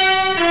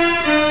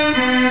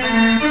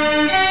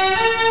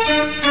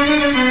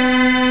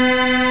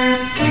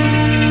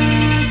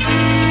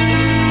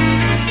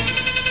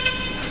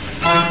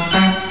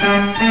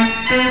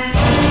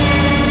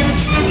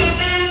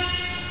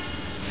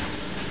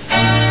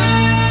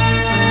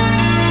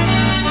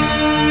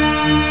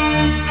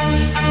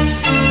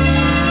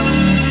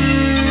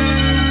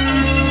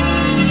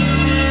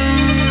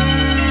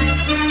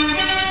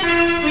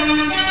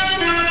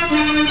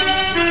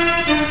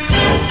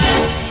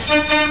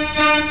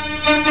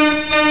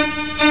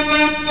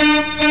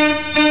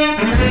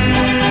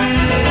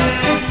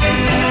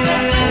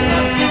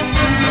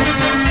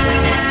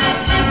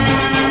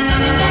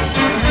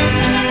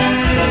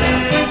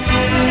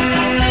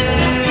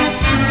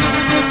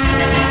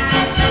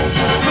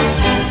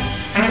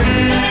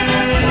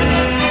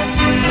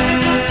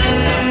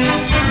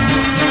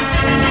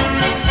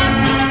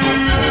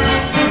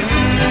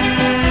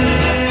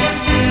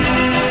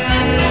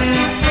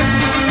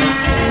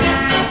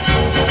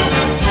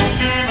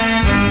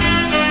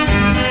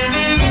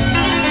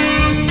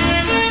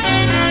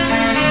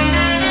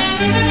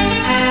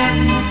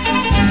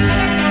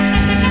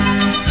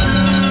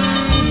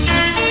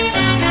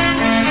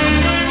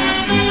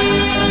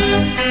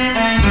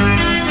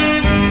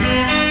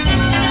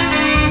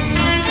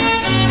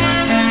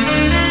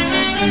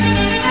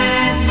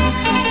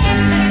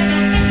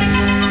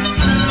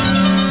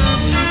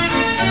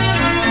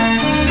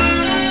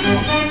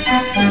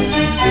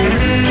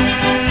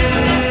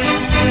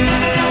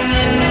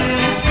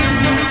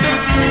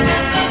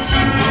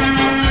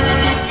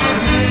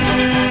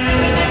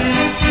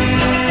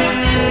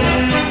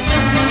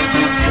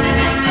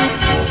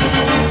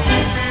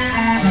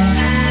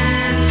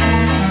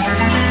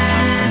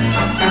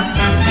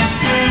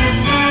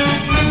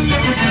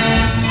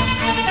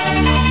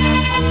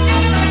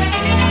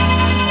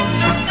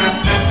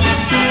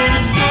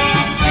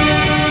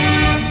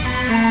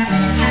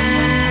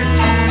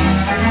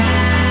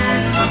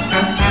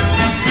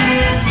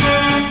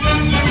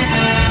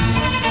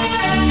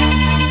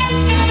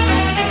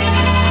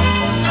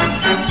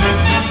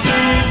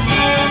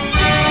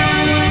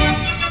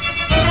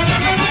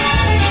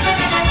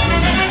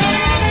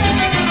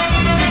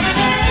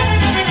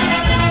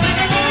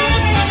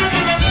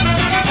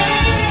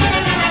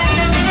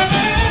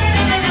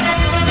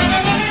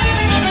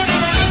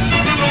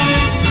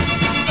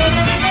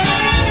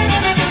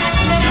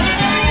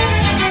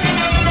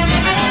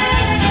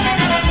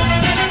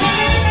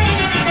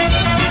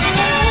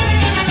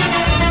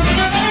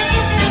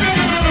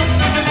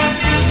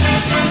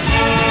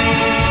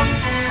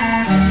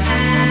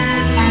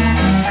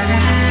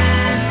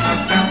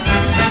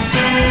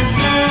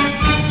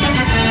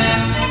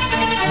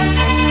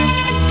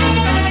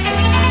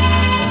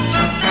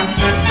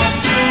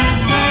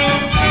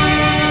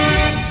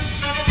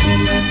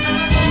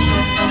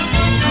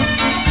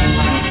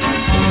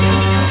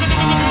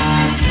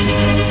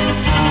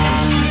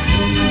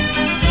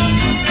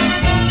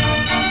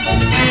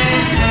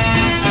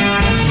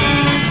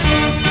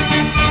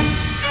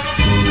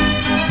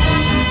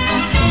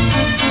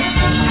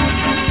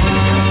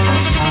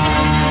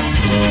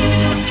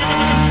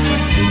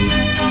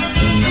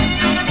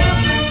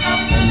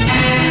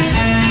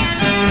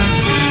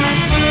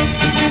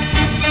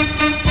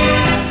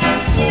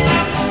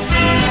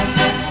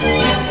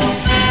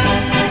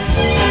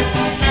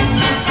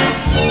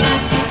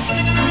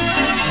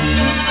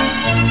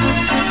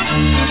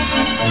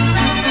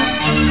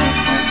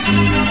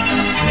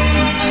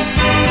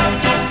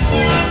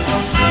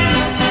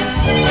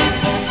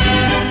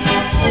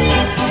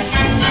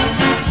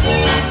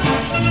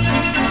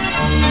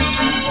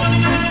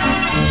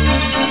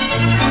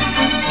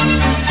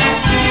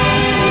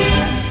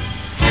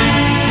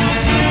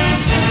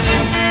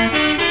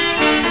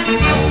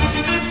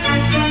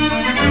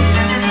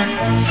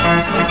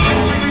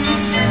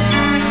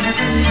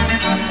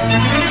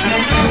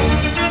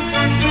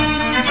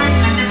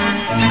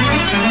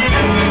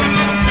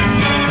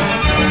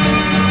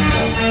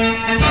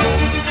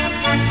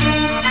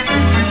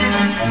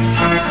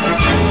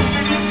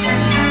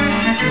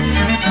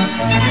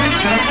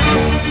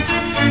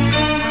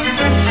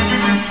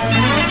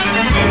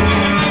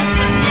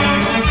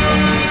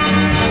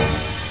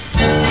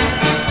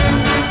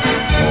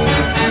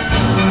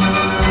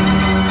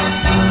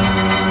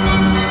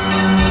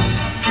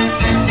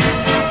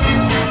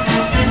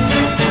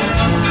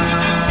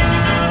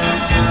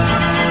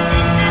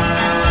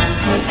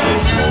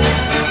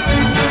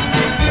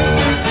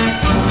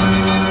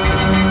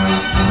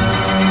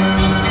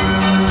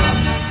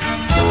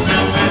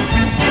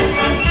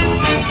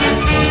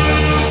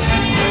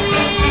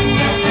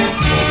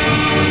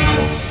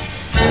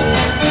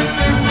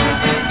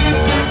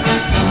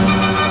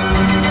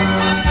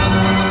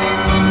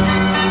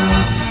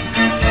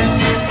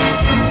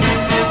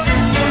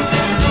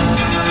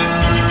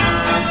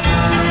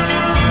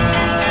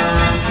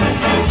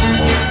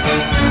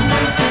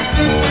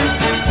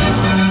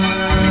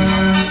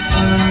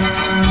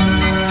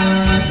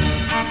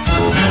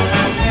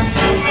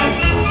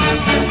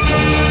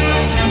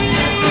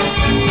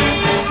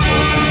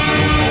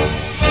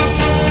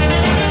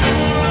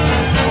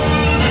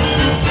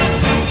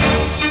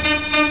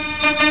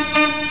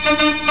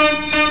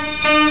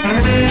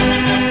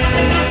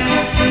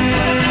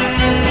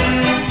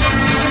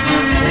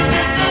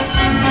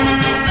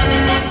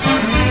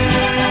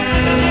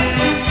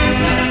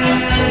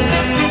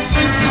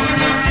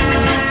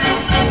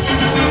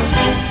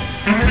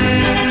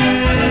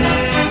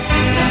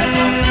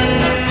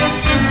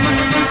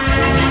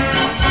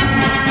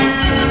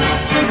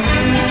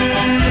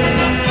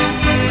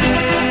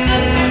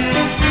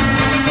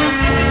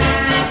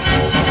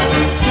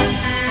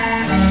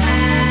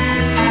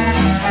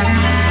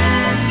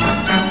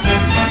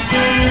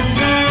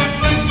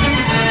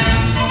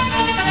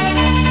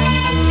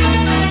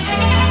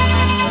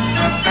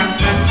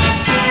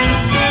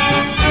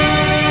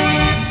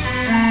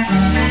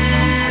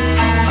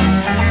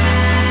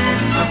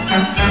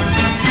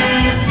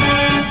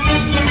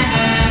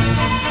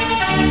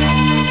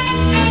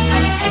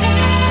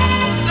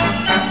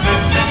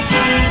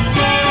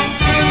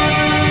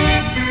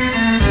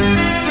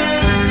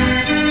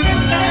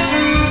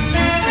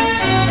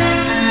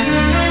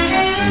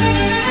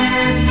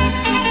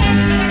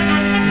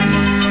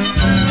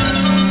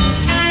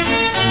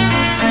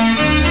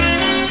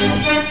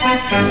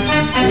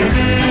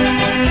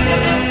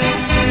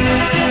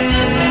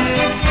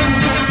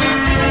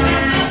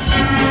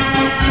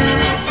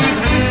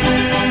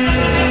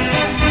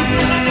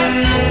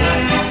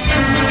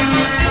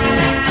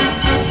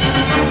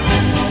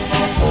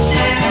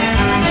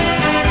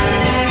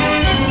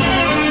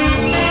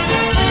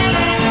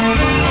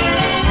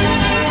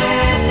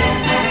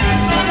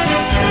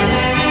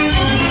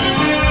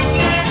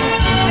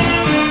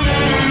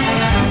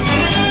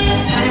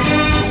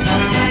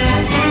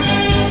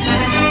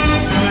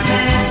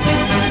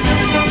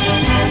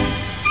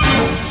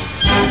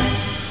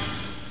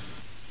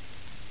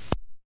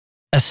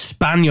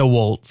 Spanier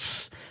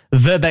waltz,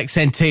 Verbeck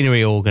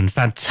centenary organ,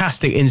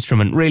 fantastic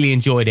instrument, really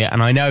enjoyed it,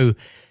 and I know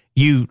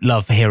you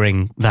love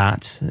hearing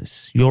that.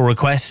 It's your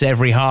requests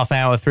every half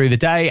hour through the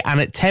day, and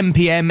at 10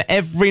 p.m.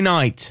 every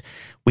night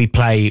we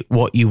play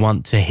what you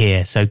want to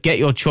hear. So get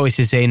your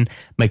choices in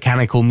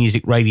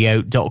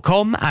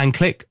mechanicalmusicradio.com and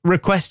click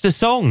request a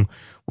song.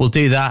 We'll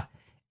do that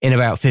in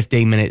about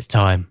 15 minutes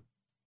time.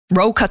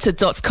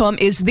 Rollcutter.com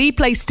is the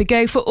place to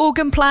go for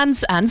organ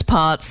plans and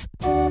parts.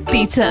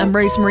 Peter and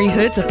Rosemary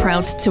Hood are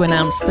proud to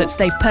announce that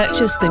they've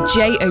purchased the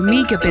J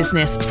Omega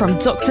business from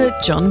Dr.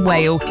 John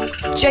Whale.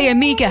 J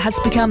Omega has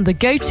become the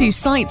go-to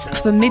site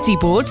for MIDI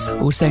boards,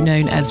 also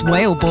known as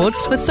Whale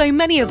boards, for so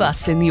many of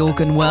us in the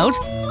organ world.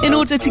 In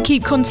order to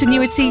keep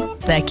continuity,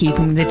 they're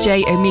keeping the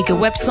J Omega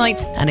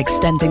website and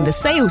extending the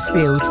sales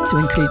field to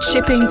include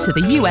shipping to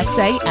the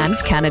USA and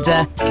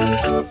Canada.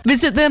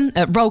 Visit them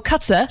at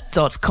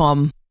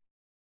rollcutter.com.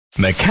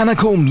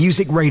 Mechanical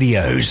Music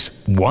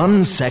Radio's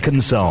 1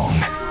 second song.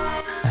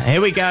 Here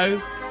we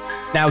go.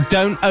 Now,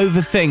 don't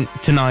overthink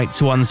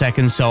tonight's 1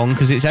 second song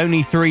because it's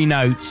only 3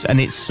 notes and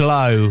it's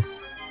slow.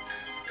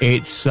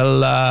 It's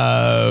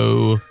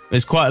slow.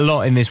 There's quite a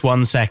lot in this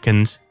 1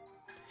 second.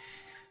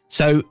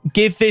 So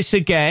give this a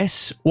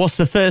guess. What's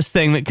the first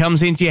thing that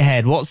comes into your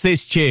head? What's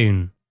this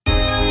tune?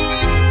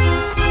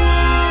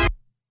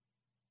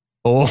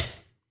 Oh.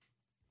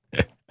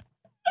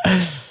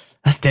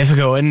 That's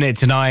difficult, isn't it,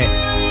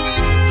 tonight?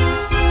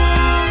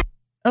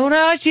 Oh,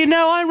 no, actually,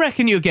 no, I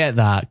reckon you'll get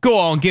that. Go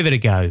on, give it a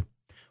go.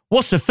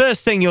 What's the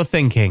first thing you're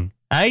thinking?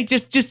 Eh?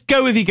 Just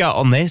go with your gut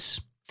on this.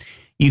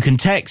 You can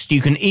text,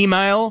 you can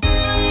email.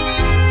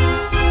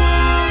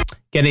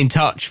 Get in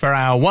touch for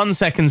our 1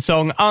 second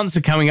song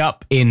answer coming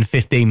up in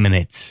 15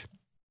 minutes.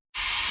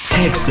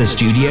 Text the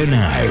studio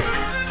now.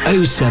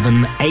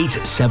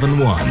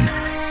 07871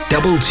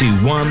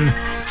 221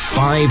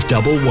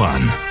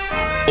 511.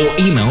 Or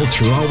email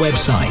through our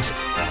website,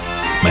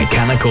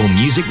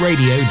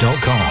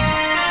 mechanicalmusicradio.com.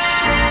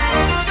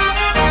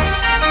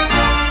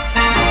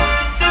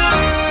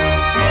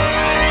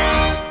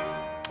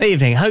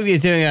 Evening, hope you're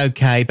doing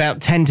okay. About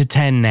 10 to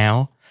 10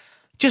 now.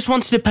 Just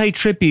wanted to pay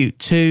tribute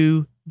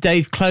to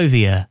Dave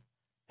Clothier,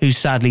 who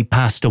sadly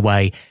passed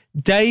away.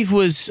 Dave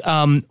was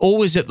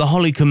always at the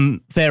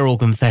Hollycombe Fair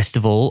Organ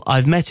Festival.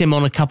 I've met him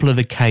on a couple of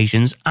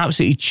occasions.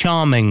 Absolutely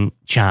charming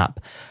chap.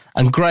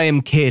 And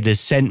Graham Kidd has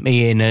sent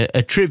me in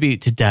a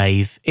tribute to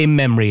Dave in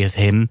memory of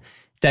him.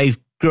 Dave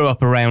grew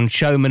up around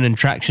Showman and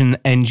traction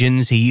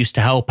engines. He used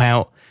to help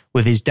out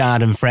with his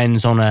dad and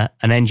friends on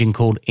an engine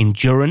called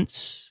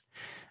Endurance.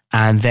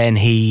 And then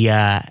he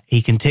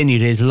continued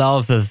his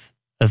love of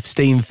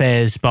steam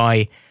fairs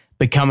by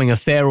becoming a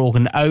fair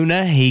organ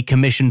owner. He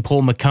commissioned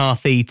Paul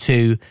McCarthy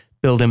to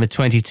build him a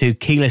 22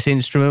 keyless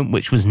instrument,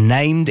 which was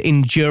named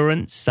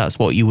Endurance. That's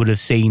what you would have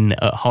seen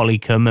at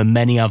Hollycombe and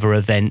many other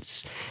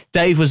events.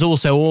 Dave was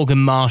also organ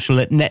marshal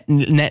at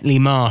Netley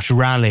Marsh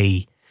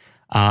Rally.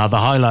 The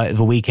highlight of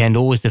the weekend,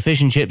 always the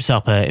fish and chip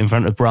supper in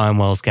front of Brian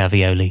Wells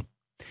Gavioli.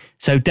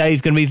 So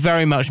Dave's going to be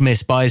very much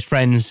missed by his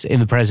friends in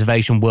the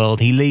preservation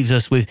world. He leaves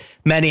us with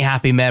many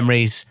happy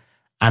memories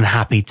and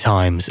happy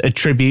times. A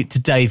tribute to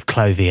Dave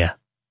Clothier.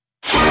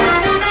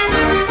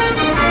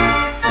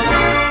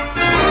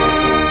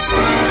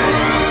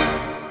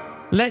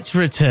 Let's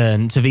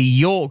return to the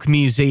York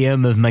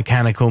Museum of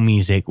Mechanical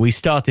Music. We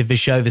started the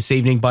show this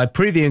evening by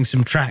previewing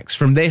some tracks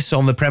from this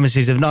on the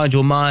premises of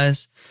Nigel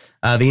Myers.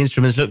 The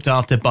instruments looked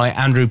after by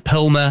Andrew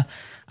Pilmer.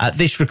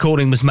 This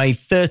recording was made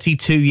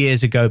 32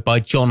 years ago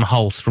by John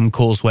Hulse from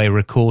Causeway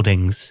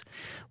Recordings.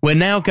 We're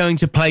now going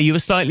to play you a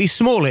slightly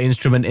smaller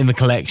instrument in the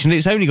collection.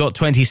 It's only got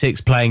 26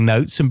 playing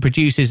notes and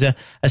produces a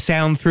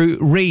sound through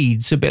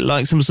reeds, a bit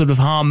like some sort of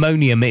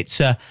harmonium.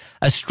 It's a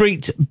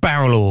street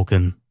barrel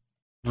organ.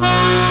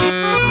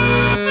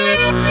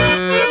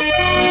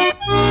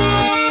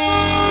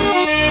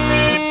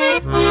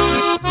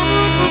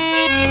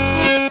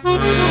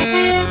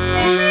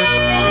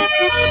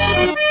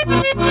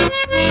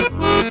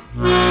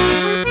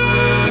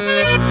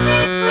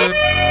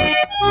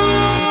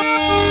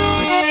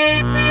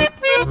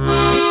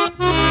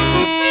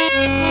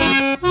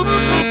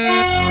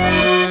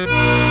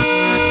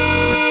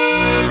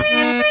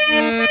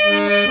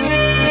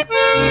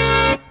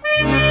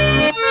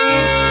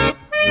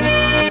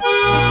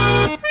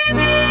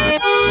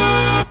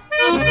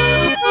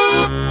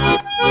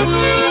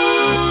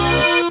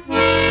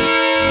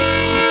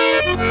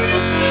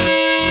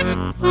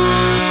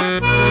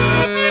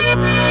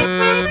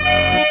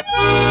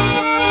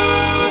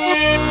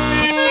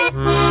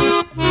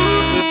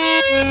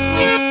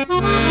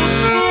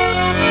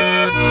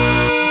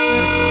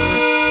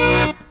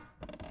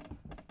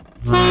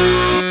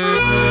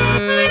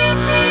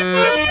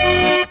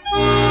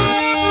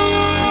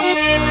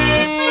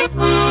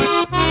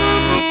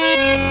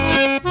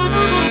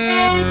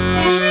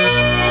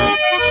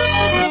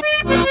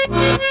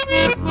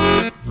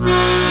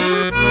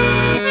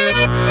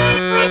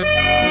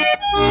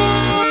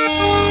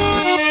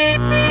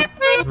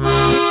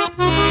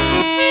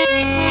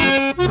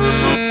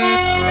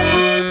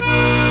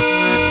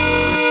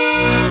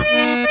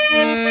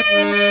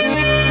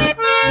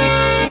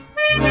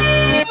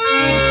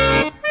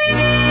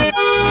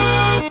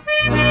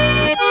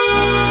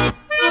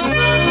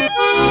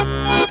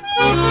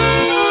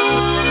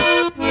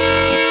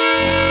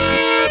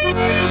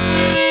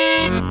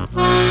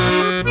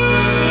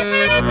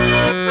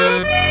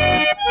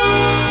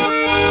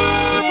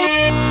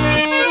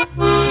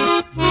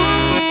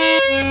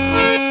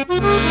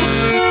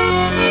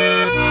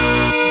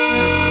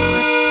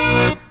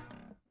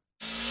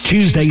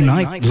 Tuesday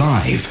Night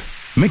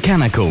Live.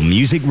 Mechanical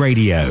Music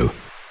Radio.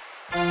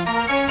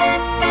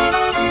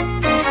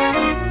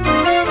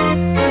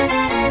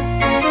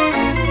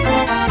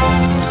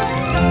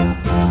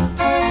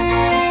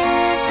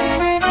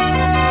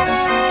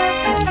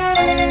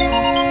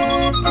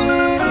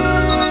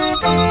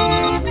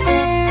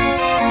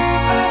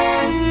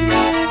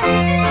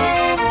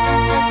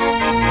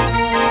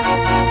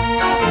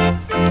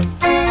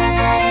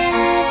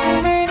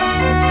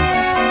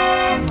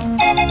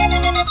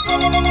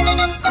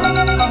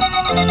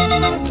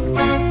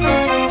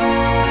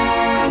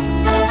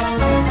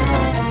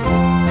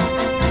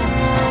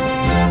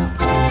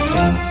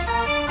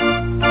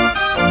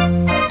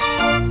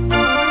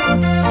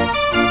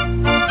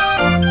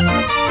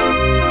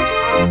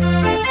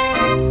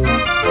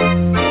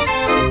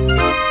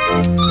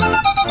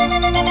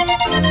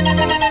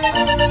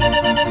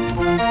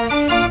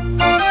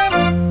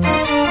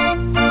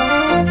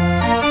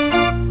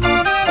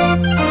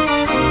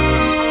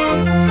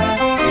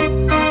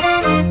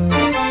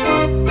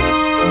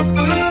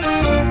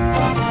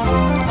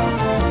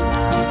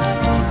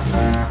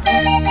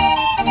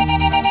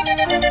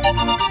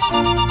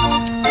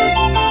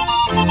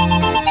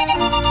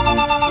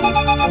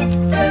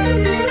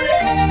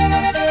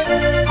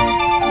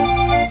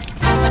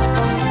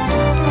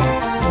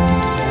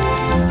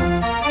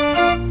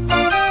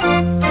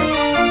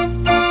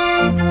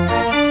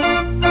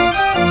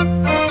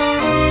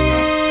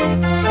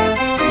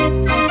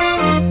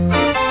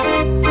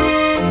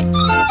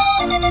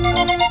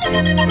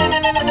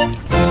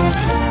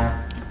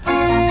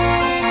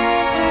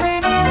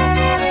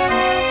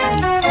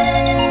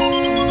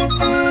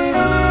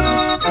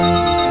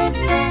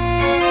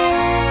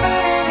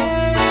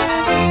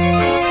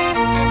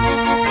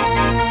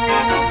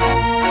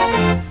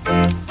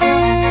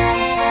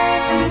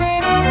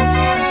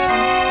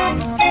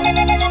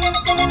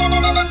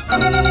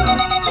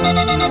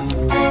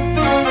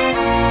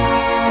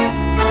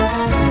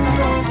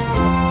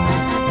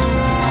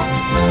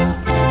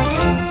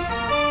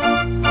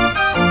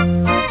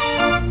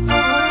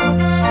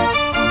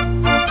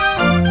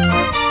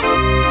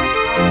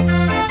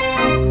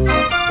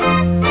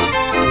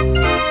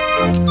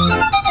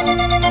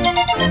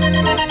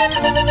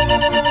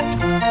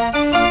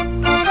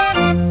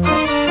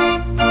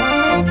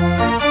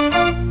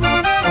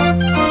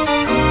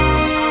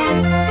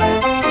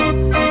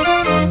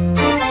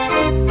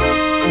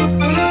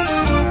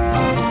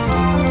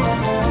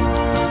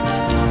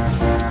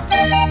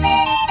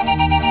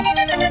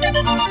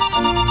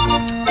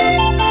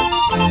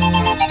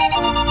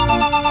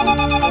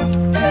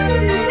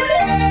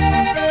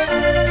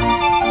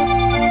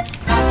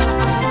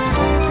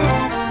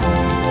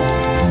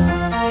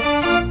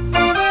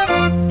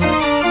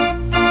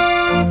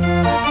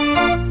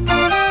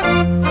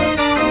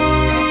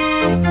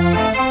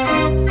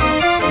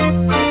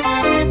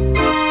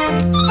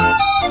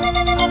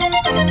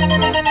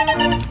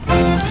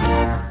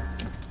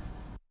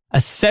 A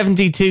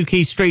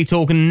 72-key street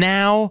organ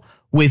now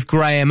with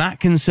Graham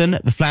Atkinson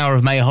at the Flower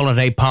of May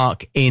Holiday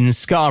Park in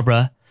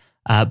Scarborough,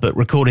 but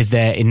recorded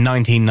there in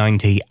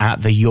 1990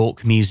 at the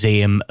York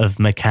Museum of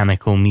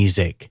Mechanical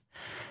Music.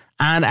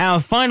 And our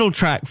final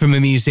track from a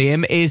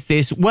museum is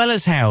this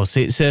Weller's House.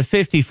 It's a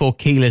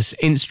 54-keyless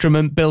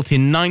instrument built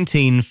in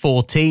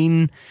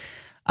 1914,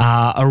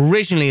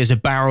 originally as a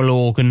barrel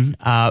organ,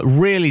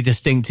 really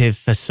distinctive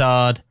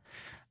facade,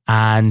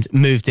 and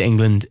moved to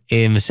England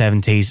in the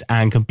 70s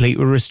and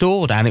completely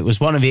restored. And it was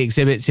one of the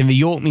exhibits in the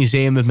York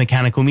Museum of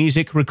Mechanical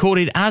Music,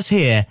 recorded as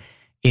here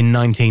in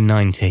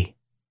 1990.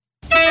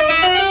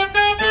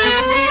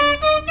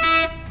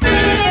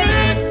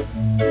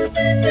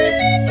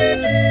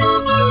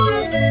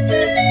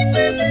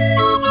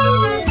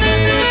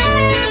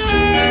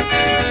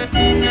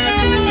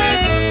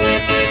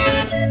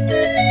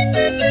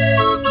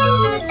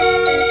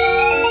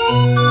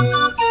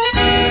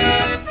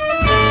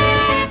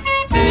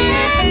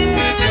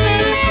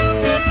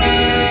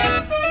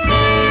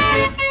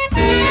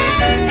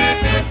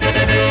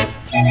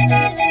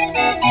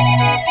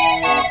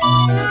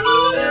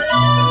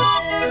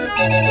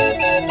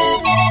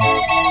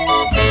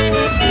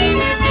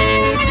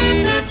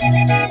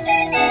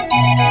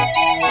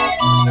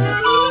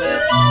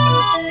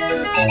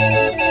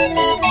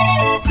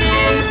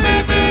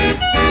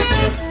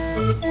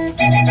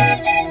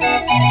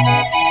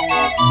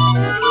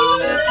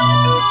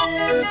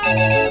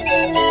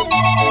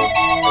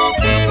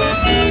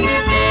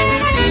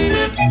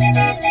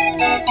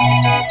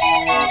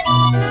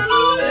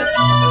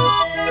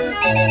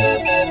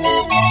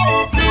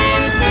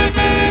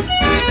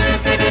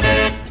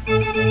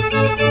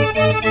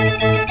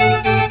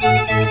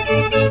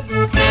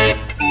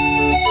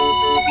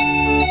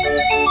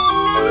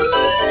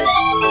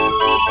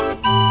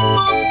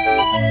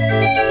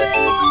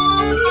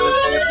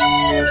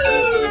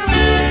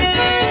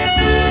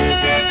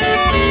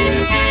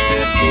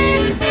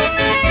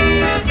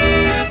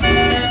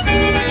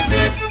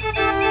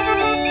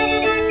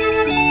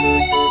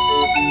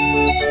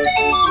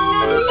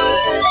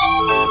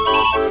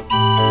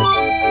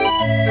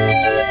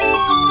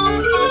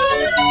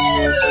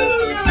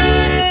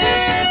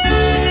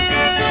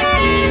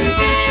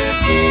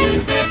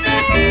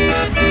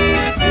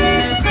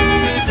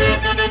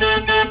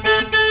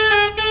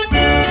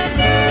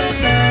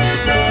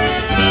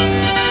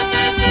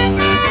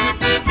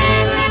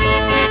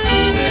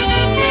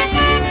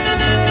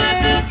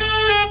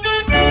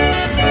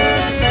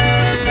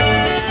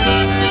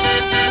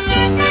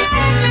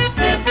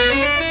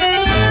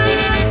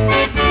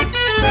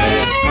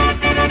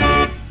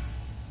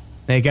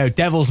 There you go,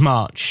 Devil's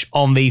March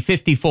on the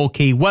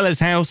 54-key Weller's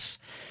House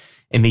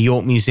in the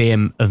York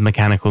Museum of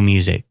Mechanical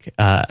Music.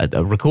 A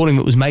recording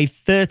that was made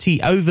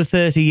over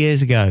 30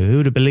 years ago. Who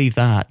would have believed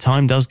that?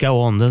 Time does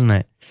go on, doesn't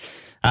it?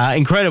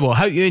 Incredible.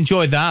 Hope you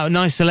enjoyed that. A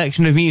nice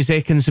selection of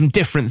music and some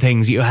different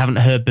things that you haven't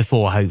heard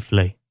before,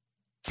 hopefully.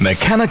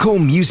 Mechanical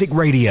Music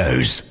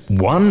Radio's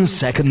 1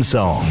 Second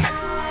Song.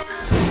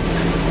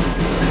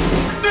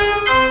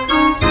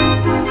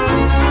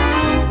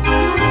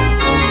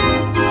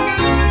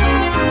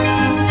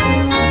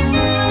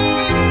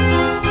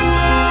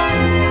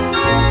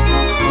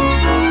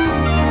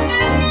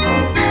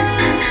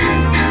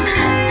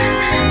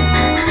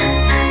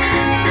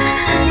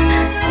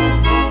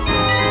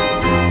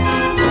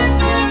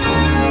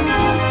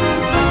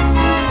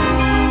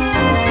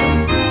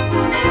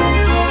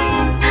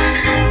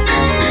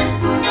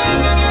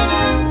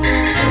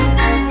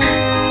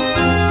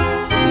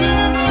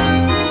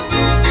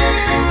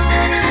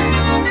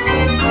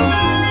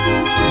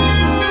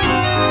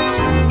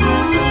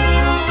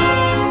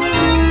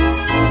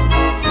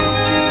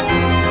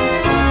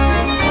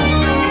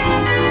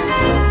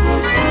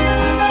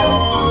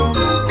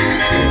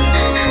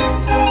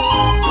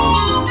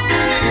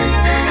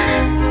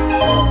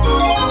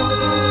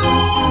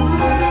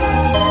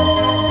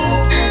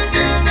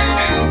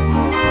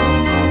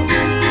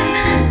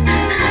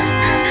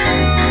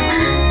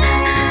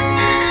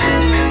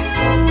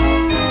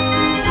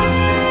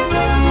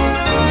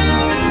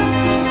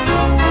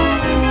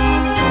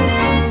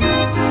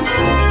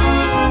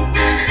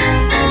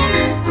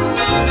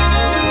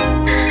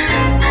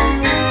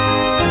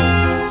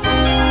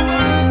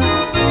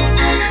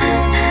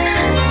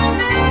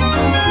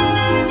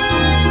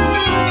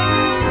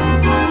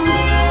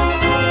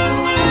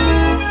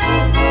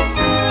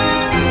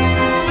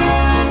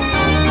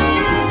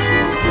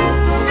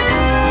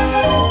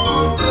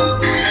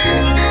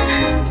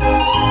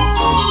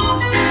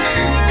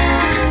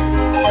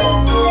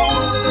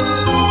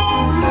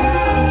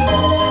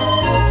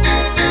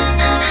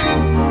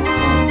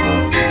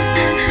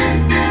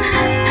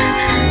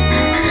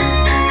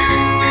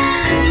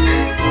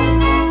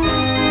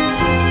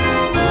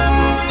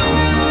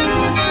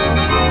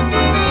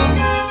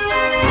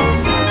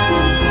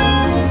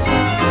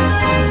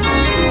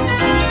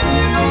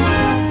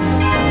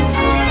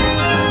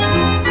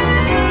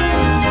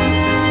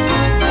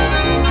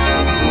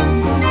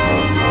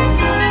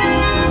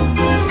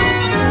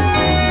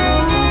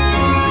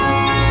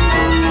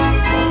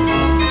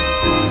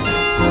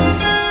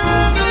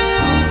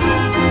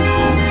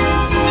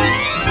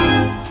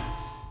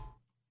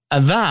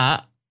 And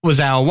that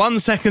was our 1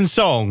 second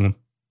song.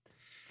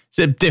 It's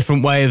a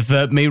different way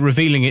of me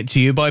revealing it to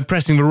you by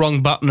pressing the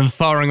wrong button and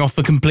firing off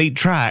the complete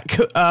track.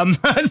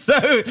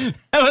 So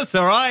that's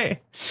all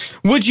right.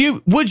 Would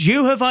you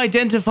have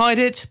identified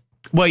it?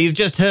 Well, you've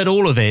just heard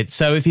all of it,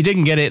 so if you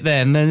didn't get it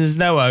then there's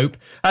no hope.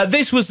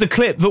 This was the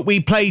clip that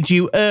we played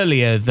you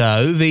earlier,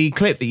 though, the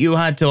clip that you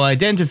had to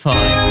identify.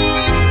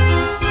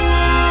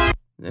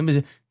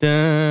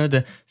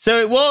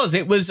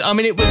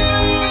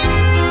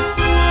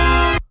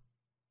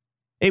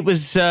 It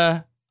was,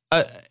 so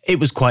it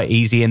was quite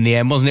easy in the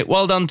end, wasn't it?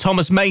 Well done,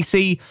 Thomas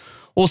Macy.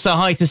 Also,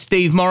 hi to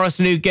Steve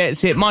Morrison, who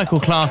gets it, Michael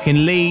Clark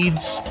in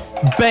Leeds,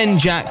 Ben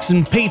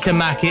Jackson, Peter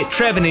Mackett,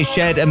 Trev in his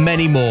shed, and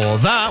many more.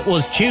 That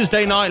was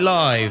Tuesday Night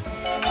Live.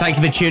 Thank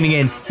you for tuning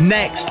in.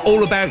 Next,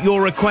 all about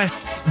your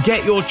requests.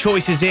 Get your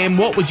choices in.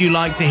 What would you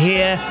like to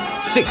hear?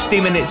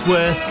 60 minutes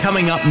worth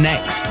coming up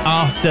next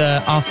after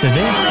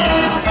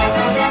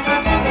this.